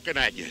by looking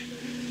at you.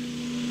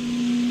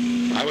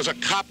 I was a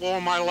cop all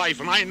my life,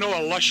 and I know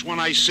a lush when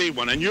I see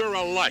one, and you're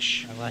a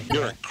lush. I like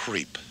You're that. a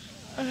creep.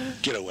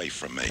 Get away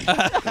from me.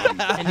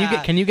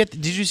 Can you get?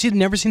 Did you see?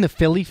 Never seen the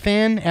Philly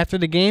fan after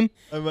the game?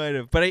 I might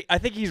have. But I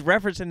think he's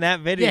referencing that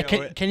video.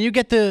 Yeah. Can you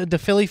get the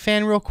Philly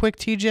fan real quick,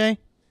 TJ?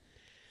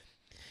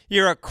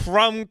 You're a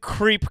crumb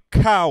creep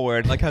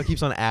coward. Like how it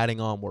keeps on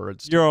adding on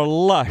words. You're a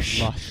lush.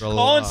 You're a Calling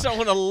lush.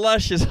 someone a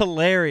lush is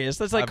hilarious.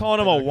 That's like I'm calling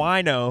him a better.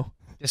 wino.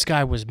 This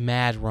guy was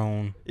mad,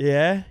 Roan.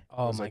 Yeah?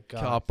 Oh my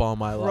god. Cop all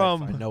my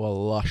Crumb. life. I know a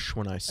lush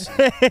when I see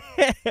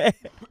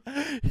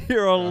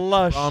You're a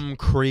lush. crumb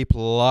creep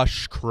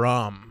lush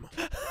crumb.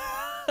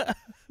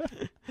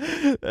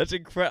 That's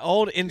incredible.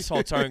 Old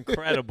insults are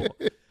incredible.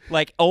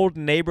 Like old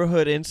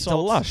neighborhood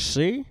insults.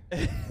 see?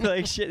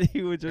 Like shit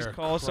you would just You're a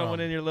call someone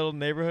crumb. in your little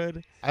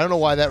neighborhood. I don't know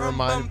why that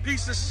reminded.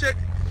 piece of shit.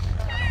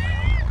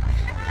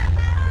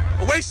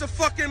 A waste of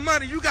fucking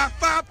money. You got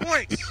 5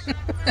 points.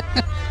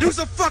 You's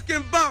a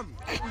fucking bum.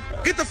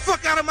 Get the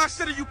fuck out of my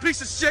city, you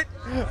piece of shit.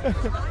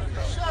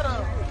 Shut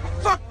up.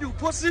 Fuck you,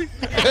 pussy.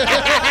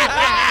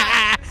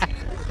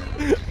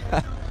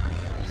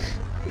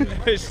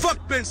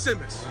 Fuck Ben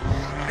Simmons.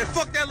 And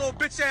fuck that little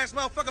bitch ass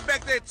motherfucker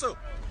back there too.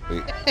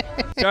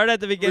 Start at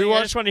the beginning. I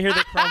watch- just want to hear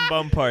the crumb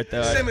bum part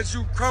though. Simmons,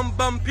 you crumb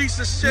bum piece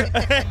of shit.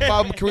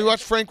 Bob, can we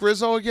watch Frank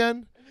Rizzo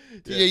again?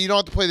 Yeah, you don't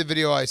have to play the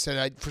video I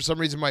said. For some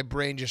reason, my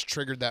brain just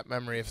triggered that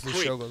memory if the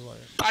Creep. show goes like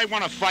that. I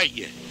want to fight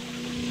you.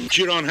 But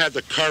you don't have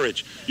the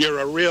courage. You're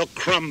a real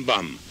crumb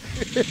bum.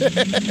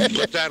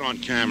 Put that on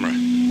camera.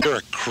 You're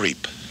a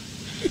creep.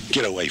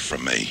 Get away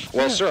from me.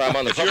 Well, sir, I'm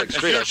on the If you're- public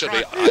if street.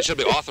 you're I should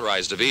be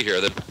authorized to be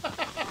here.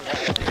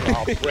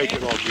 I'll break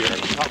it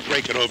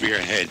over your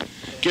head.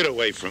 Get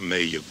away from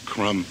me, you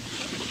crumb.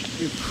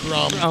 You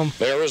crumb.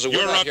 There is a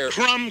woman You're out a here.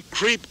 crumb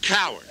creep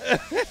coward.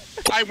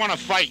 I want to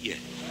fight you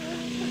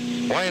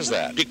Why is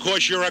that?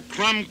 because you're a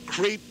crumb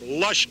creep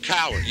lush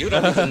coward. You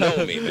don't even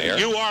know me, Mayor.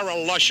 You are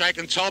a lush, I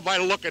can tell by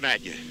looking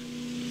at you.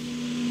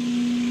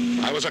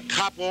 I was a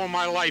cop all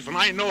my life, and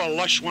I know a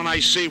lush when I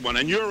see one,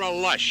 and you're a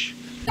lush.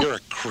 You're a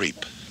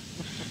creep.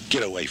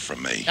 Get away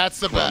from me. That's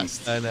the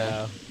best. I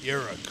know.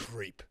 You're a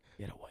creep.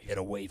 Get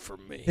away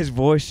from me. His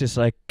voice just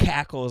like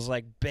cackles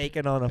like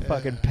bacon on a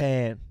fucking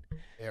pan.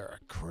 You're a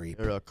creep.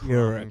 You're a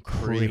You're a crumb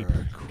creep.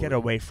 Get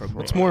away from me.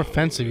 What's more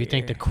offensive? You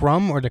think the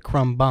crumb or the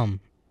crumb bum?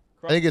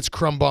 I think it's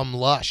crumb bum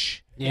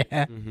lush. Yeah.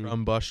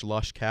 Crumb bush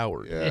lush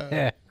coward.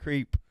 Yeah.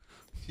 creep?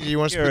 You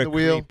want to You're spin a the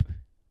wheel? creep.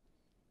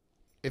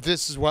 If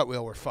this is wet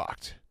wheel, we're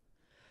fucked.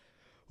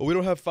 Well, we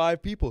don't have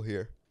 5 people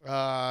here.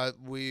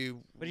 We.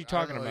 What are you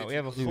talking about? We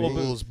have a full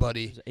rules,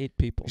 buddy. There's 8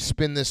 people. You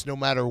spin this no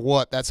matter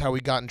what. That's how we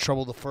got in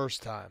trouble the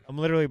first time. I'm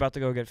literally about to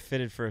go get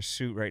fitted for a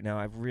suit right now.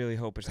 I really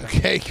hope it's not.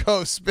 Okay,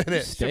 go spin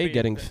it. Stay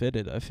getting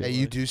fitted, I feel Hey,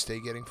 you like. do stay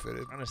getting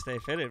fitted. I'm gonna stay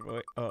fitted,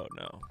 boy. Oh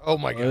no. Oh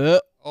my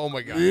god. Oh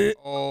my god.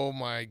 Oh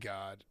my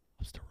god.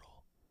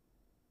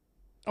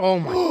 Oh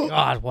my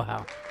god!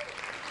 Wow.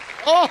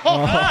 Oh.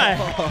 Hi.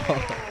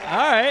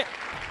 All right.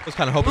 I was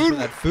kind of hoping for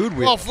that food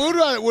wheel. Well, food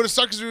would have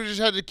sucked because we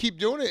just had to keep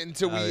doing it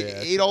until we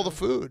ate all the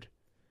food.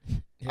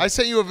 I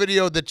sent you a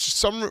video that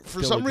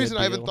for some reason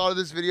I haven't thought of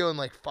this video in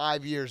like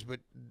 5 years, but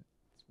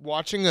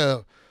watching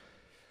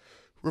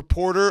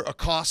reporter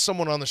accosts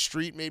someone on the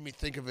street made me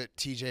think of it,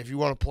 TJ. If you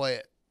want to play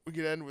it, we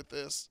can end with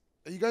this.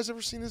 Have you guys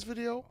ever seen this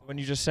video? When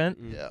you just sent?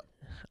 Yeah.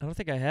 I don't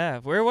think I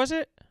have. Where was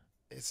it?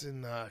 It's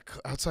in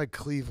outside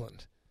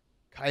Cleveland,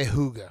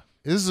 Cuyahoga.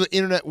 This is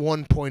Internet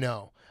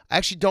 1.0. I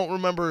actually don't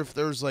remember if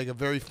there's like a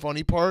very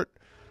funny part.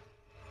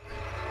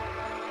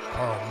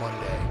 Carl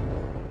Monday.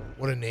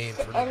 What a name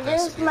for an And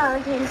this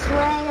mountain's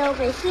right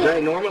over here.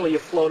 Right, normally you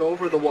float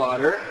over the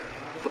water.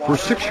 For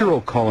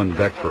 6-year-old Colin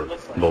Beckford,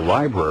 the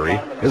library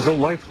is a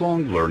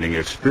lifelong learning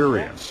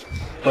experience.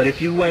 But if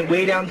you went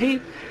way down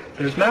deep,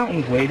 there's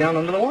mountains way down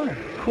under the water.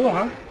 Cool,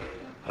 huh?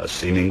 A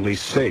seemingly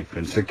safe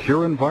and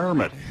secure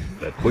environment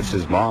that puts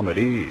his mom at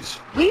ease.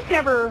 We've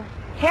never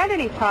had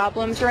any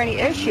problems or any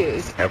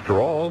issues. After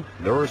all,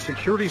 there are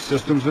security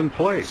systems in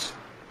place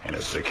and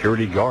a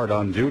security guard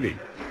on duty.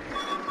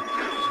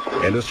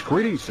 And a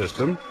screening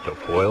system to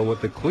foil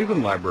what the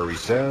Cleveland Library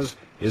says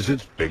is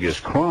its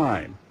biggest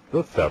crime,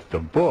 the theft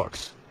of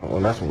books. Well,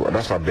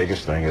 that's our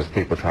biggest thing is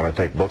people trying to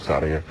take books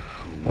out of here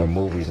or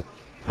movies.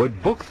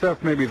 But book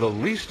theft may be the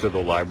least of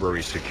the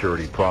library's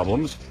security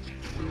problems.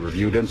 We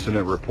reviewed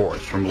incident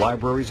reports from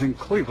libraries in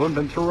Cleveland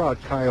and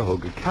throughout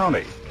Cuyahoga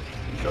County.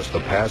 In just the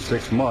past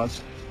 6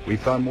 months, we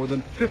found more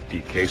than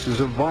 50 cases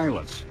of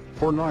violence,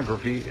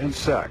 pornography, and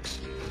sex.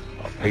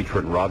 A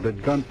patron robbed at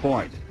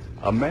gunpoint.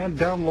 A man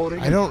downloading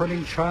and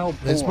printing child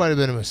porn. This might have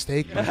been a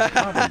mistake.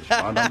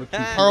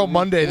 Carl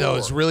Monday, though,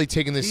 is really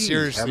taking this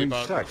seriously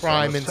about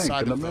crime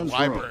inside of the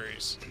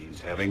libraries.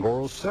 Teens having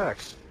oral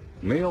sex.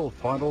 Male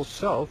fondles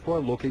self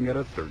while looking at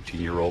a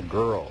 13-year-old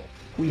girl.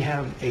 We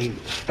have a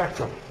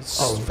spectrum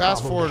of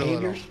fast forward a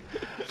little.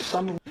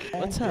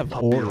 Let's have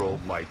oral.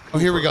 Oh,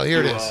 here we go. Here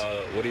it is.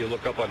 What do you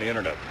look up on the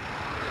internet?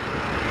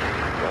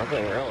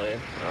 Nothing really.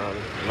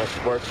 My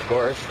sports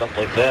scores, stuff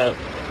like that.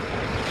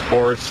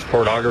 Sports,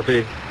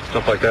 pornography,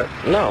 stuff like that?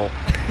 No.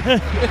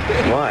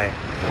 Why?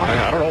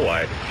 I don't know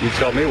why. You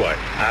tell me why.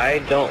 I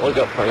don't look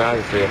up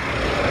pornography,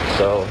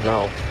 so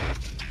no.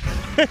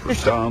 For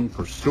some,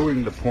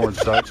 pursuing the porn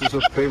sites is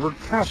a favorite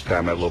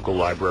pastime at local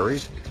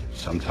libraries,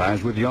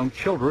 sometimes with young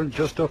children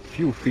just a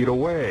few feet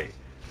away.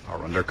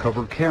 Our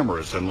undercover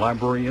cameras and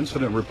library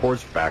incident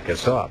reports back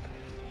us up.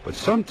 But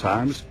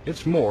sometimes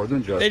it's more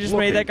than just They just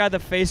looking. made that guy the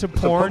face of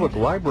It's porn. a public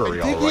library,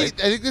 all right.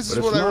 I think this is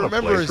but what it's I not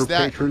remember a place is where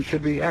that patrons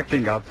should be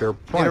acting out their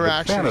private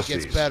interaction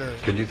fantasies. gets better.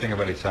 Can you think of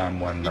any time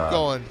when Keep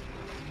going.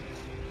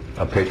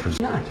 a patron's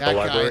That the guy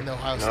library? in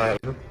Ohio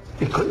State.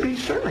 It could be,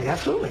 certainly,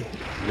 absolutely.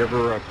 You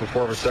ever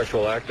perform a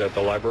sexual act at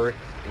the library?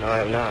 No, I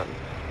have not.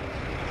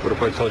 What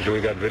if I told you we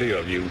got video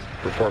of you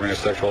performing a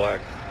sexual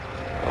act?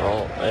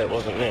 Well, it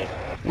wasn't me.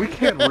 We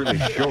can't really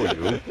show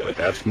you, but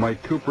that's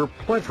Mike Cooper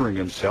pleasuring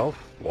himself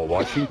while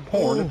watching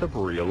porn at the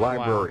Berea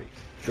Library,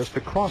 just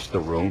across the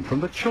room from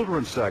the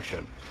children's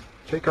section.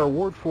 Take our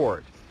word for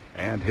it,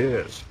 and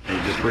his. You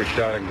just reached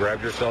out and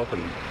grabbed yourself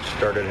and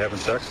started having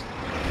sex?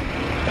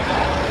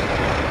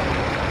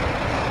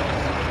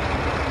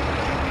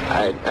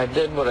 I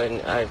did what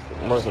I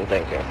wasn't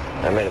thinking.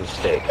 I made a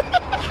mistake.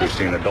 We've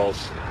seen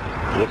adults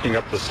looking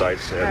up the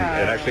sites and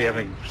actually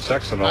having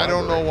sex in the I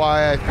don't know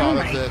why I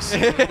thought of this.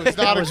 It was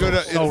not a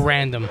good. So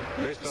random.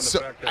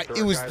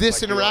 It was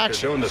this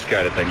interaction. Doing this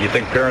kind of thing. You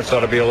think parents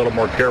ought to be a little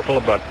more careful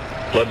about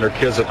letting their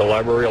kids at the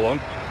library alone?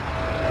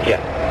 Yeah.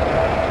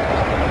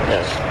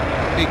 Yes.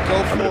 Hey, go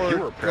I mean, if for you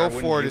were a it. Go parent, for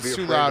it. wouldn't you It's be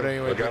too afraid loud of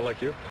anyway. A guy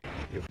like you?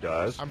 It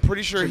does. I'm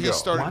pretty sure So he go.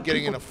 started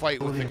getting in a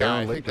fight with the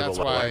guy. I think that's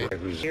why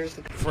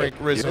Frank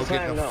Rizzo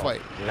getting in a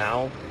fight.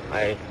 Now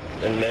I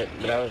admit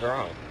that I was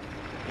wrong.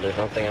 There's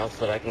nothing else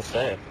that I can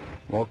say.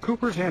 Well,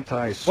 Cooper's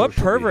anti-social What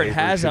pervert behavior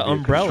has should an be a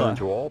umbrella? concern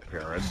to all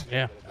parents.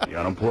 Yeah. The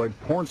unemployed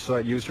porn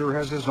site user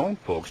has his own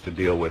folks to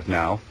deal with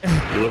now.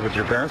 You live with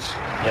your parents?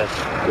 Yes.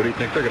 What do you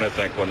think they're going to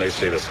think when they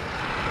see this?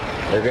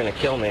 They're gonna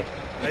kill me.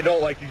 I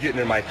don't like you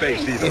getting in my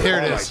face either. Here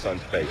it Or my is.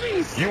 son's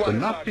face. But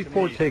not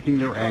before taking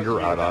their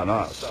anger out on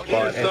us.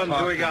 But son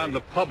doing out in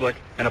the public,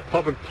 in a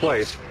public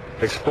place,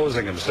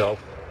 exposing himself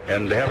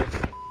and having.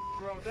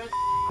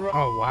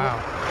 Oh,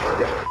 wow.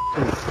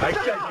 I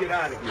said get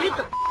out of here.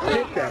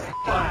 Get that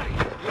body.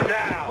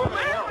 Now.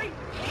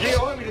 You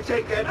don't want me to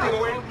take that thing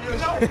away from you?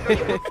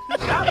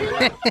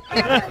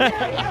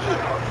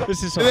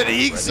 This is And then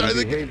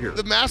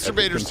the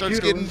masturbator starts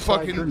getting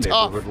fucking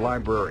tough.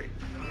 Library.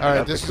 All right,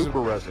 At the this is Cooper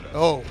residence.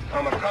 Oh,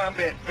 I'm a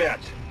combat vet.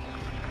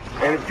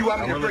 And if you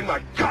want me to bring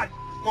my god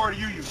war to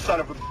you, you son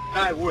of a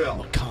I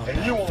will.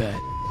 And you won't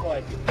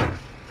like it. My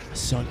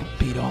son can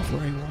beat off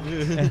where he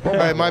wants. all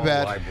right, my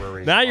bad.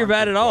 Not your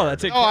bad at all.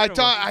 That's it. Oh, I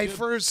thought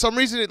for some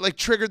reason it like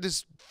triggered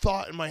this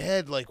thought in my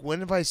head. Like, when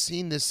have I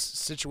seen this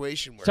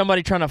situation where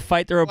Somebody trying to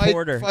fight the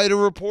reporter. fight a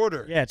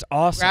reporter? Yeah, it's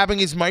awesome. Grabbing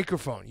his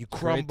microphone. You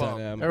crumb Great bum.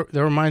 dynamic.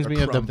 That reminds me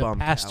of the crumb bum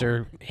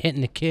pastor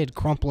hitting the kid,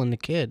 crumpling the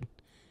kid.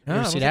 You No, I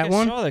ever don't see think that I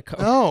one? saw the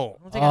No.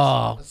 I don't think I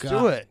saw Oh, Let's God.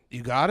 do it.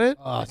 You got it?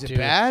 Oh, Is it dude.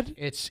 bad?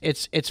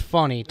 It's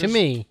funny to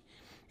me.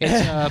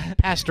 It's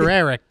Pastor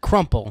Eric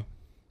Crumple.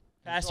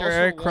 Pastor Also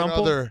Eric one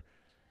Crumple. other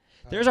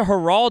There's a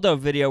Geraldo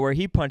video where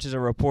he punches a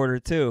reporter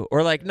too,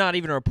 or like not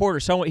even a reporter.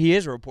 He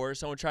is a reporter.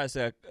 Someone tries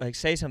to like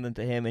say something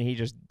to him, and he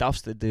just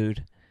duffs the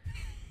dude.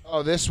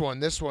 Oh, this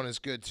one is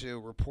good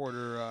too.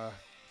 Reporter.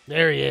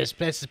 There he is.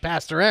 This is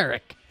Pastor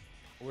Eric.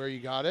 Where you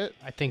got it?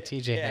 I think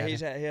TJ Yeah, had he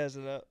it. has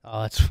it up.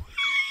 Oh, that's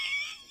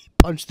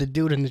punched the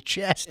dude in the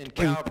chest. In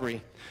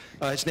Calvary.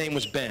 His name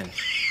was Ben.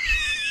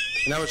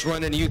 And I was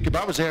running the youth group.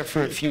 I was there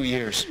for a few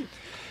years.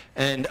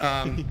 And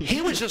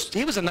he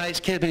was a nice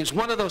kid, but he was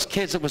one of those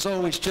kids that was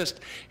always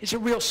he's a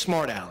real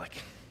smart aleck.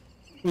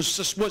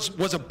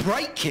 Was a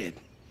bright kid,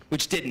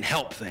 which didn't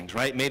help things,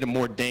 right? Made him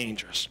more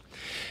dangerous.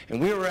 And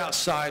we were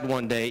outside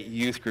one day at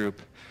youth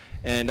group,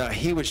 and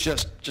he was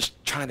just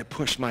trying to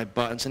push my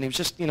buttons, and he was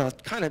just,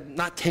 kind of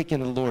not taking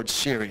the Lord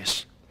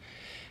serious.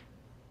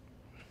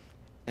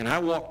 And I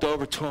walked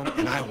over to him,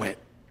 and I went,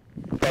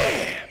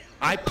 bam!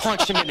 I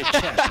punched him in the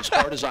chest as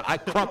hard as I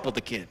crumpled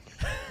the kid.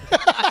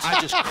 I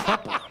just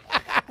crumpled him.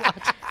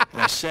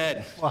 And I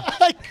said,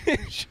 I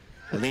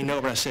leaned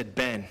over, I said,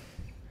 Ben,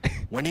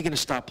 when are you going to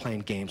stop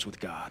playing games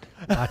with God?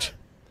 Watch.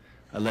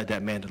 I led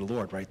that man to the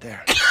Lord right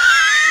there.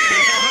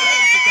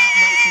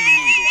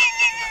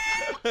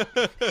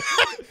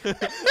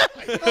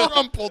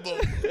 Crumpled him.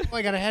 Oh,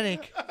 I got a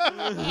headache.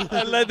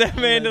 I led that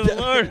man to the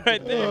Lord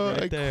right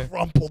there. I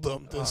crumpled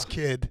him, this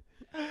kid.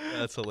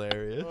 That's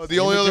hilarious. The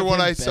only other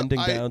one I bending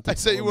down to I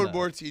sent you film one that.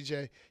 more,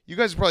 TJ. You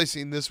guys have probably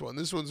seen this one.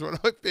 This one's one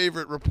of my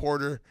favorite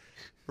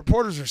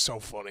Reporters are so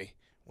funny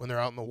when they're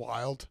out in the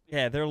wild.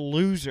 Yeah, they're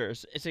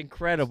losers. It's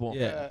incredible.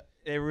 Yeah.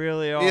 They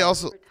really are. He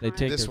also They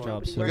take this their one.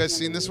 jobs You guys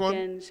seen this one? I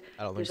don't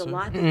think There's so. a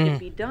lot that can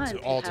be done It's to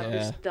all have time.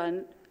 this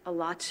done a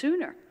lot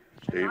sooner.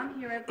 And I'm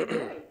here every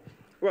day.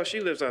 Well, she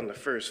lives on the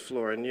first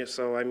floor, and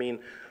so I mean,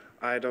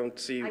 I don't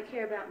see. I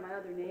care about my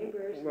other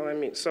neighbors. Well, I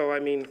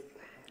mean,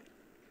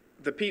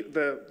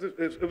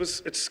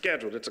 it's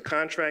scheduled. It's a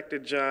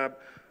contracted job.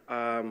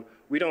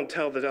 We don't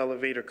tell the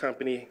elevator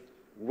company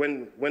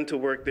when to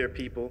work their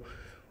people.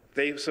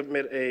 They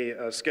submit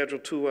a schedule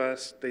to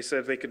us. They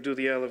said they could do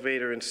the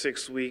elevator in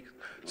 6 weeks.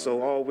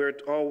 So all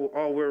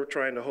we're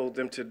trying to hold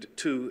them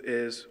to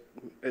is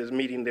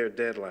meeting their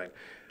deadline.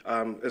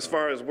 As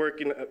far as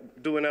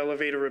doing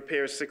elevator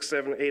repairs 6,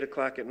 7, 8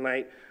 o'clock at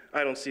night,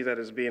 I don't see that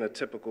as being a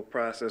typical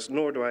process,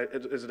 nor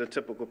is it a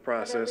typical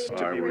process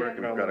to be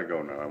working on. We've got to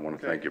go now. I want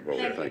to thank you both.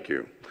 Thank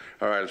you.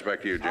 All right, it's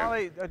back to you, Jim.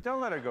 Ollie,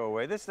 don't let her go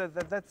away. That's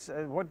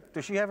what.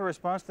 Does she have a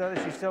response to that?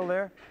 Is she still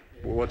there?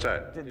 What's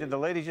that? Did the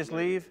lady just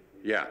leave?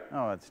 Yeah.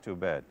 Oh, that's too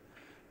bad.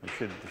 We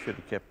should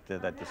have kept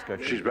that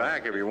discussion. She's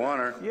back if you want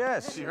her.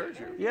 Yes. She heard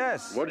you.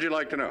 Yes. What'd you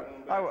like to know?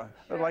 I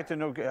would like to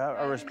know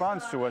a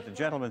response to what the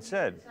gentleman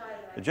said.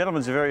 The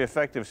gentleman's a very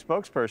effective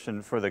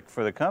spokesperson for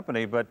the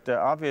company, but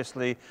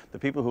obviously the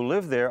people who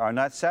live there are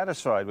not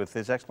satisfied with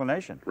his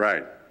explanation.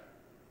 Right.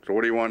 So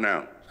what do you want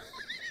now?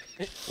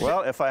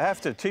 Well, if I have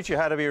to teach you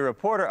how to be a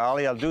reporter,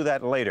 Ollie, I'll do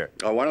that later.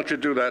 Why don't you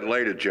do that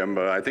later, Jim?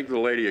 I think the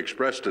lady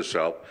expressed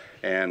herself,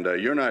 and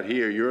you're not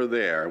here, you're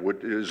there.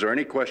 Is there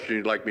any question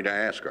you'd like me to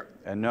ask her?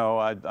 And no,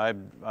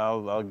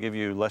 I'll give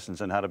you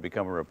lessons on how to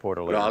become a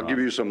reporter later Well, I'll on. give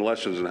you some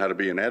lessons on how to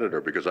be an editor,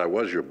 because I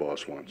was your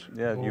boss once.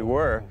 Yeah, you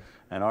were,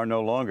 and are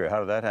no longer. How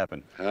did that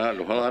happen?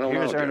 Well, I don't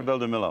Here's know. Ernabel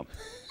DeMillo.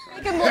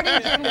 Good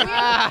morning,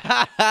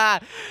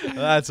 Jim.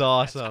 That's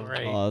awesome.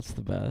 Oh, that's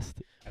the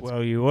best.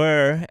 Well, you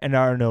were and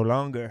are no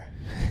longer.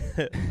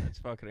 That's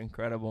fucking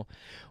incredible.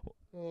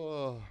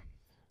 Oh.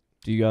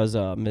 Do you guys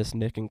miss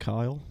Nick and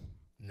Kyle?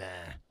 Nah.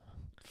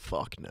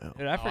 Fuck no.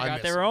 Dude, I forgot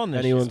miss they were them. on this.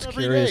 Anyone's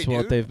Every curious day,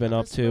 what dude. they've been I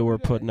up miss them to, every we're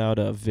day. putting out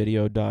a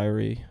video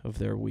diary of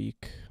their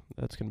week.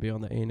 That's going to be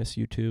on the Anus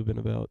YouTube in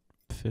about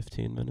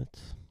 15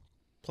 minutes.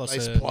 Plus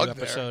Nice a plug new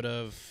there. episode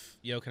of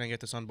Yo, Can I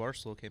Get This on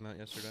Barstool came out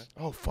yesterday.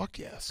 Oh, fuck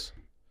yes.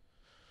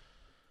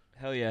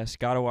 Hell yes,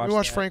 gotta watch. Can we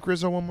watch that. Frank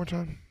Rizzo one more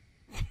time?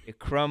 You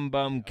crumb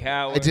bum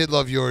coward. I did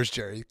love yours,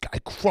 Jerry. I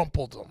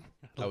crumpled him.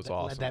 That was Led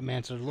awesome. that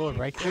man to the Lord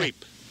right there.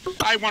 Creep.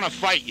 I want to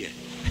fight you.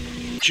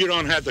 But you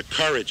don't have the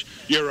courage.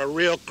 You're a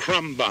real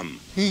crumb bum.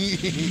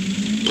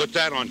 Put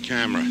that on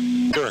camera.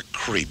 You're a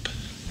creep.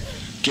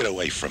 Get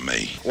away from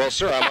me. Well,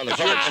 sir, I'm on the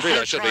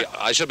public street.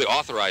 I should be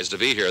authorized to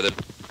be here.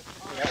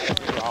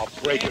 I'll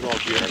break it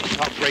over your.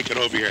 I'll break it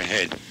over your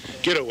head.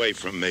 Get away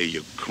from me,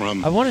 you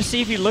crumb. I want to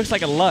see if he looks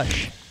like a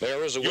lush.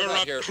 There is a You're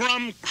a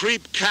crumb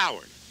creep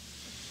coward.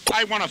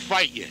 I want to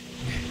fight you.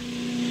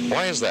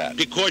 Why is that?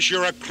 Because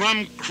you're a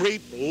crumb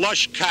creep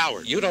lush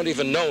coward. You don't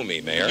even know me,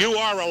 Mayor. You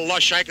are a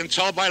lush. I can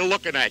tell by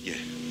looking at you.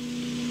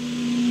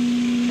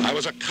 I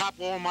was a cop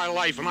all my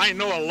life, and I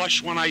know a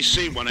lush when I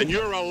see one. And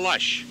you're a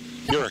lush.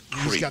 You're a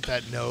creep. He's got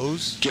that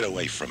nose. Get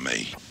away from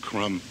me,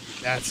 crumb.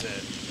 That's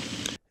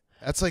it.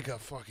 That's like a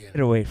fucking Get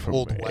away from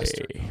old me.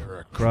 western. You're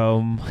a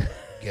Crumb.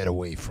 Get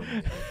away from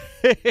me.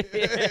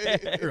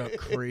 You're a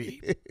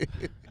creep.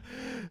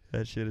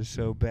 That shit is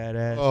so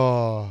badass.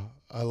 Oh,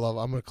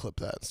 I'm gonna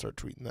clip that and start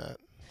tweeting that.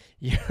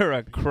 You're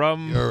a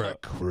crumb. You're a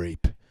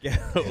creep. Get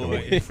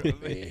away from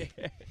me.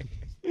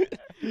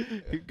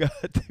 You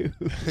got to.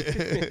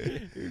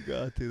 You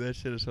got to. That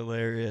shit is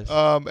hilarious.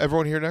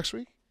 Everyone here next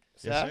week?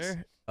 Yes, Sass?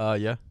 sir.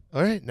 Yeah.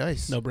 All right,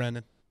 nice. No,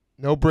 Brandon.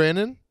 No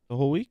Brandon? The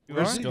whole week?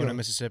 Where's he Going to going?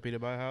 Mississippi to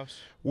buy a house.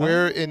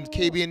 Where in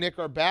KB and Nick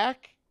are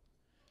back?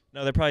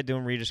 No, they're probably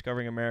doing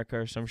Rediscovering America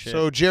or some shit.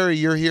 So, Jerry,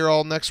 you're here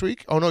all next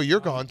week? Oh, no, you're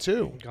gone,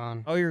 too.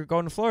 Gone. Oh, you're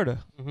going to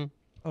Florida? Mm-hmm.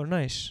 Oh,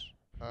 nice.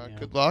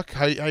 Good luck.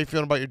 How you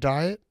feeling about your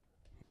diet?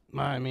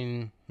 I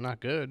mean, not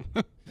good.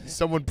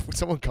 Someone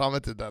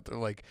commented that. They're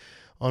like,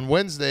 on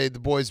Wednesday, the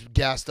boys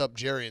gassed up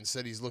Jerry and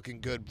said he's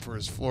looking good for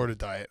his Florida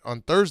diet.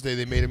 On Thursday,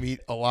 they made him eat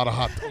a lot of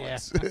hot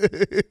dogs.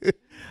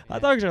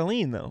 Hot dogs are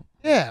lean, though.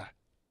 Yeah.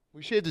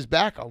 We shaved his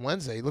back on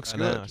Wednesday. He looks I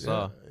good. know, I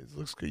saw. It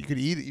looks good. You could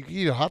eat it. You could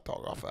eat a hot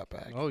dog off that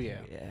back. Oh, yeah.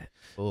 Yeah.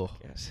 Oh.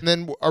 Yes. And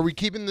then are we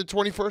keeping the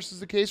 21st as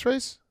the case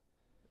race?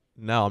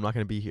 No, I'm not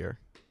going to be here.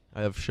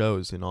 I have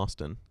shows in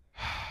Austin.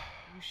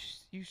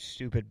 You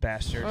stupid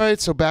bastard. All right,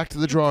 so back to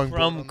the drawing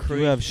board.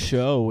 You have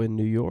show in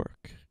New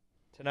York.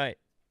 Tonight.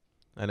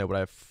 I know, but I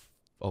have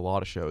a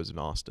lot of shows in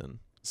Austin.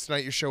 Is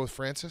tonight your show with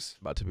Francis?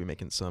 About to be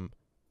making some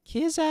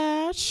Kiss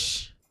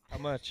ash. How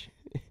much?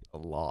 a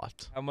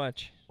lot. How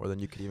much? More than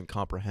you could even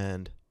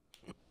comprehend.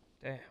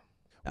 Damn.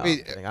 No, Wait,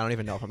 I'm kidding. I don't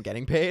even know if I'm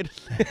getting paid.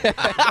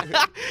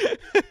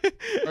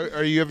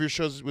 Are you have your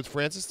shows with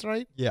Francis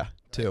tonight? Yeah,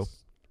 two.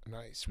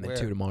 Nice. And then Where?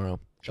 2 tomorrow.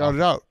 Shout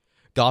it out.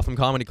 Gotham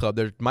Comedy Club.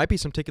 There might be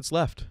some tickets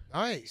left.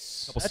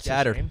 Nice. Couple That's a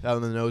scattered shame. out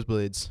in the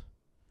nosebleeds.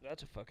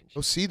 That's a fucking shit.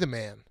 Go see the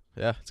man.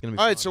 Yeah, it's gonna be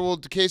All fun. right, so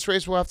the case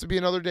race will have to be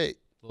another date.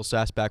 Little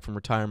Sass back from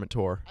retirement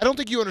tour. I don't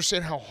think you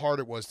understand how hard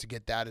it was to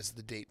get that as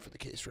the date for the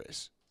case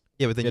race.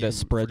 Yeah, but then Get a you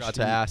forgot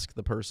to spreadsheet. ask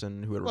the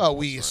person who had. Well,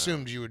 we response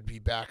assumed you would be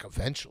back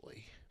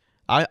eventually.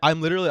 around.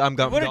 I'm literally I'm You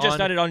gone. would have just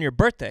done it on your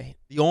birthday.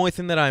 The only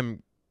thing that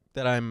I'm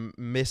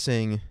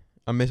missing,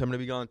 I'm gonna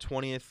be gone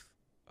 20th.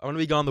 I'm gonna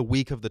be gone the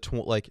week of the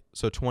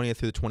 20th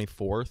through the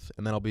 24th,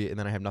 and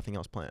then I have nothing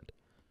else planned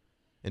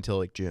until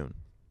like June.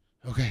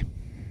 Okay.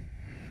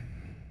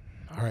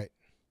 All right.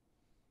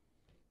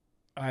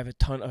 I have a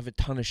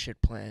ton of shit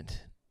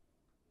planned.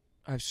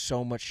 I have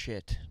so much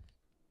shit.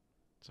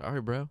 Sorry,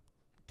 bro.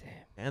 Damn.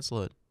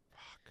 Cancel it.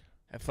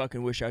 I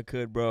fucking wish I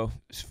could, bro.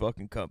 This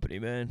fucking company,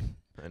 man.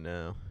 I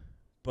know.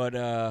 But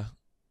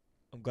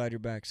I'm glad you're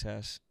back,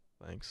 Sass.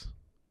 Thanks.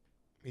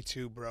 Me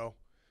too, bro.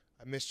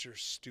 I missed your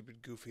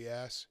stupid, goofy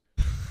ass.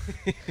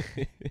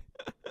 I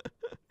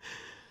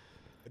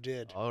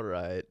did. All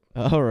right.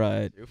 All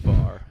right. Too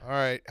far. All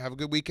right. Have a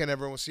good weekend,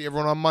 everyone. We'll see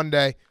everyone on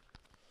Monday.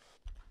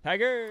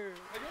 Tiger.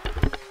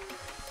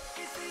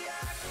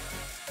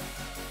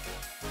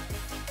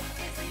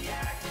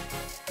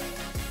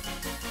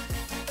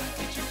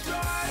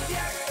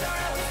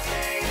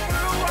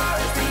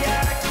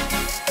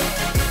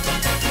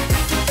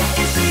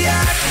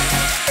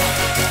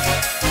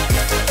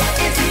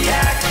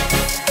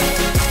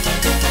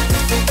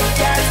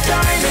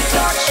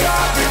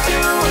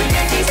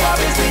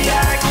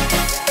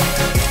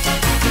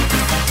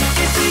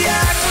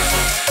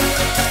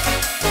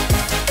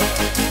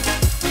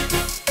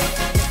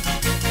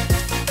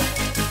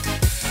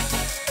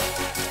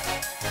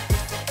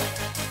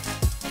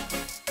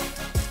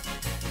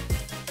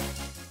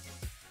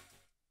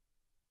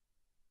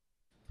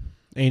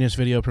 Anus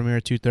video premiere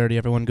at 2:30.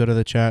 Everyone go to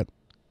the chat.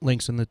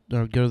 Links in the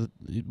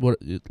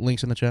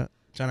links in the chat.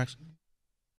 Sonex.